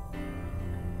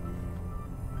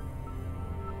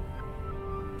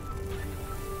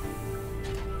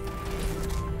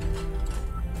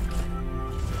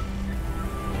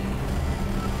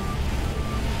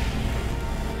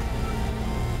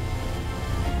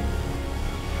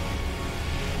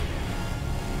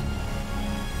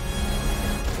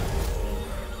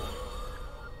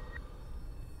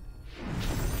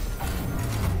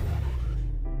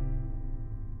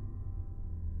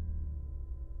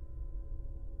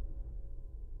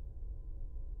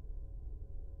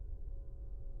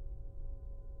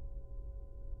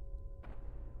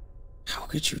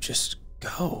 could you just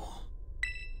go?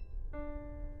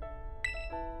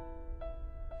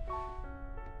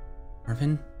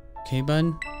 Marvin? Okay,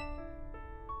 bud?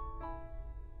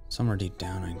 Somewhere deep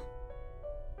down, I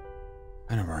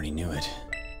kind of already knew it.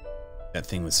 That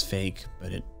thing was fake,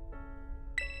 but it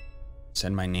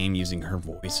said my name using her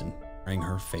voice and wearing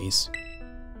her face.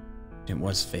 It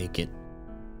was fake. It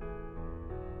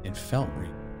felt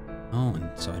real. Oh,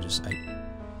 and so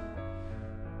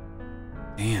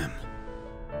damn.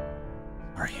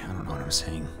 Sorry, I don't know what I was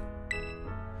saying.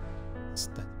 That's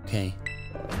okay.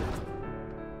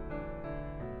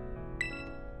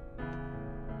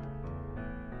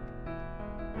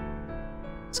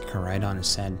 This Koraidon is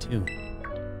sad too.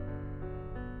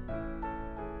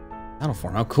 Battle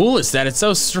form. How cool is that? It's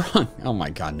so strong. Oh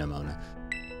my god, Nimona.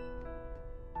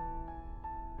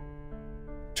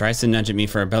 Tries to nudge at me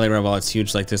for a belly rub while it's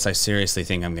huge like this. I seriously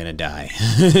think I'm gonna die.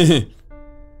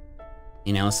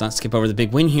 You know, let's not skip over the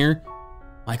big win here.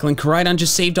 Michael and Koraidon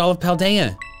just saved all of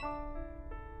Paldea.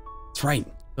 That's right.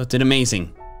 Both did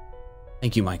amazing.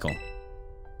 Thank you, Michael.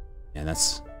 Yeah,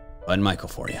 that's Bud and Michael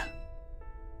for you.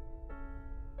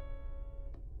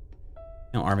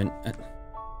 No, Arvin.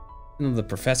 The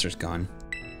professor's gone.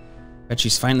 Bet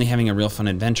she's finally having a real fun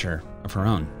adventure of her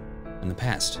own in the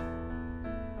past.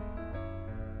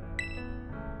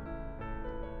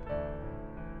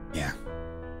 Yeah.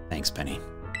 Thanks, Penny.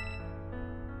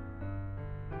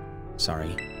 Sorry.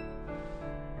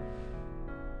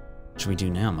 What should we do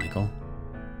now, Michael?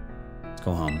 Let's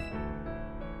go home.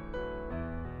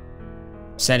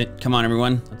 Said it. Come on,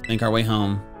 everyone. Let's make our way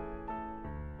home.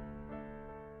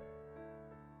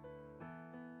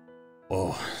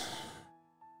 Whoa.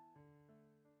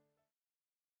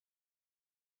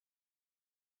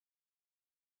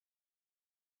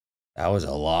 That was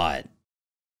a lot.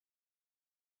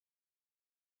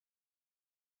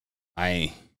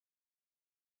 I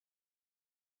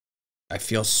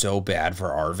feel so bad for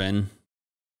Arvin.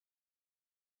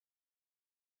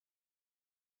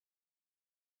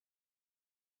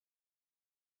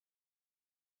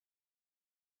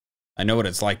 I know what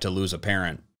it's like to lose a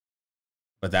parent.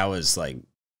 But that was like,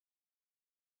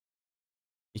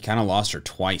 he kind of lost her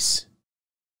twice.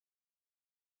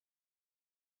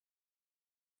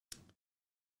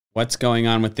 What's going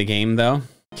on with the game, though?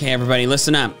 Okay, everybody,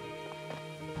 listen up.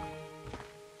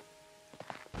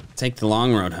 Take the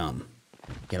long road home.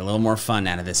 Get a little more fun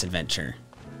out of this adventure.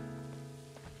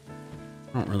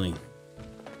 I don't really...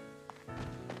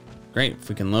 Great, if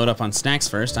we can load up on snacks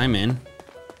first, I'm in.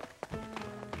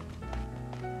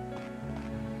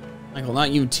 Michael,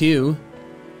 not you too.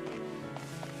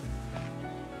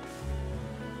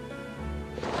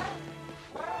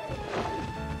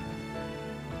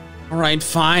 All right,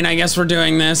 fine. I guess we're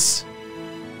doing this.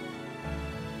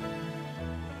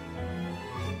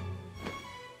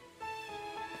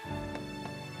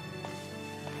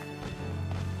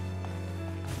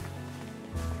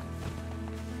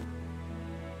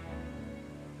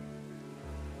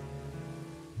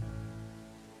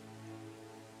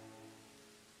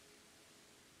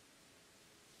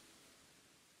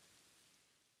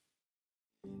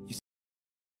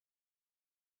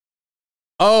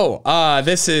 Oh,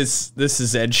 this is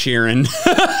Ed Sheeran.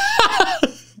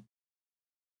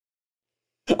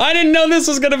 I didn't know this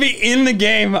was gonna be in the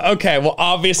game. Okay, well,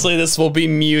 obviously this will be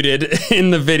muted in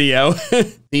the video.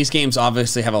 These games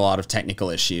obviously have a lot of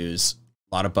technical issues,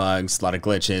 a lot of bugs, a lot of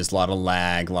glitches, a lot of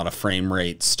lag, a lot of frame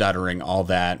rate, stuttering, all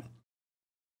that.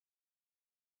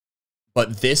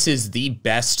 But this is the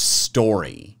best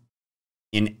story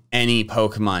in any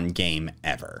Pokemon game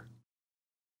ever.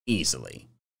 Easily.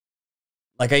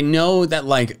 Like, I know that,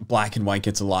 like, Black and White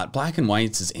gets a lot. Black and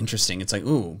White's is interesting. It's like,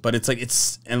 ooh, but it's like,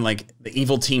 and like, the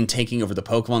evil team taking over the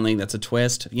Pokemon League, that's a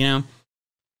twist, you know?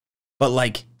 But,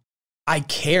 like, I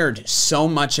cared so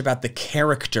much about the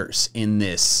characters in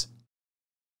this.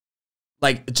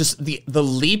 Like, just the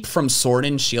leap from Sword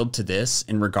and Shield to this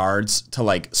in regards to,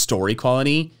 like, story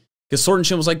quality. Because Sword and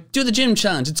Shield was like, do the gym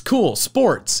challenge, it's cool,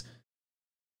 sports.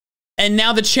 And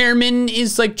now the chairman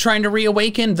is like trying to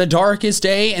reawaken the darkest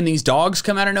day, and these dogs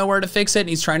come out of nowhere to fix it. And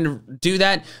he's trying to do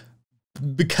that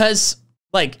because,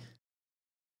 like,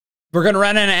 we're going to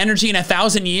run out of energy in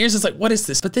 1,000 years. It's like, what is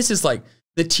this? But this is like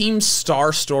the Team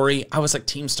Star story. I was like,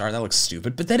 Team Star, that looks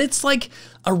stupid. But then it's like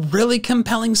a really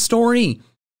compelling story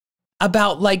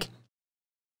about like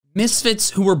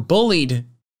misfits who were bullied,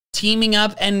 teaming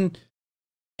up and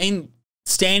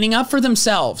standing up for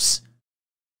themselves.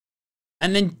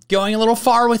 And then going a little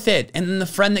far with it. And then the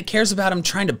friend that cares about him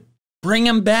trying to bring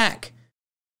him back.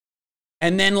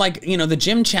 And then, like, you know, the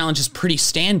gym challenge is pretty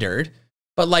standard.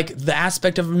 But, like, the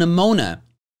aspect of Nimona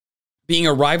being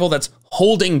a rival that's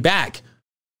holding back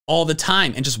all the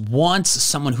time and just wants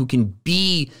someone who can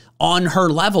be on her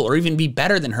level or even be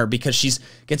better than her because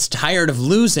gets tired of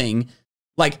losing.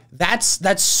 Like that's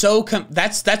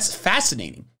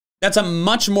fascinating. That's a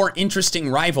much more interesting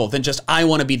rival than just, I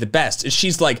want to be the best.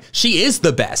 She's like, she is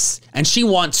the best and she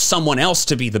wants someone else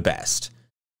to be the best.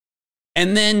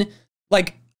 And then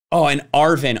like, oh, and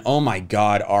Arvin, oh my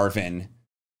God, Arvin.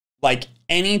 Like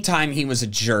anytime he was a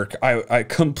jerk, I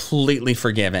completely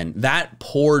forgiven. That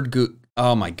poor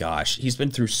oh my gosh, he's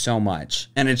been through so much.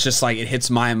 And it's just like, it hits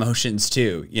my emotions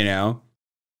too, you know?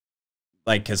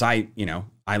 Like, cause I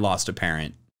lost a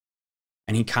parent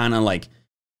and he kind of like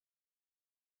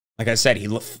I said,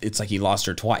 it's like he lost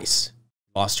her twice.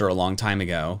 Lost her a long time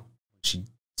ago. She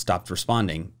stopped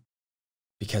responding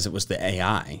because it was the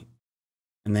AI.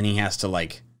 And then he has to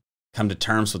like come to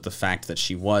terms with the fact that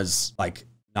she was like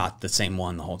not the same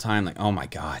one the whole time. Like, oh my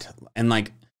God. And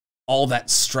like all that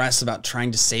stress about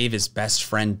trying to save his best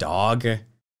friend dog. He's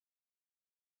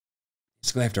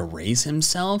gonna have to raise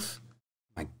himself.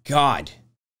 My God.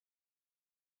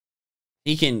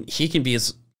 He can be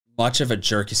as much of a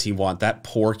jerk as he wants. That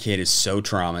poor kid is so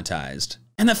traumatized.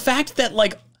 And the fact that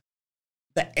like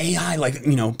the AI, like,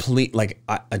 you know, like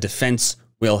a defense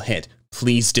will hit,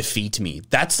 please defeat me.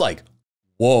 That's like,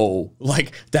 whoa,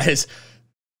 like that is,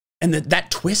 and that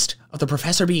twist of the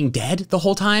professor being dead the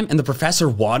whole time and the professor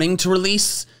wanting to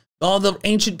release all the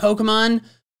ancient Pokemon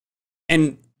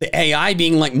and the AI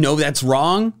being like, no, that's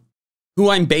wrong. Who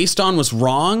I'm based on was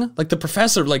wrong. Like the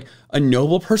professor, like a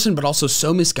noble person, but also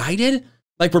so misguided.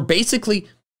 Like we're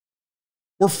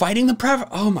fighting the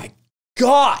oh my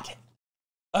God.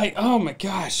 Oh my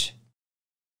gosh.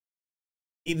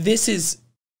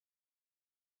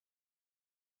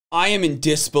 I am in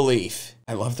disbelief.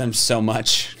 I love them so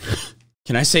much.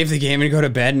 Can I save the game and go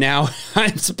to bed now?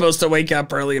 I'm supposed to wake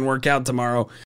up early and work out tomorrow.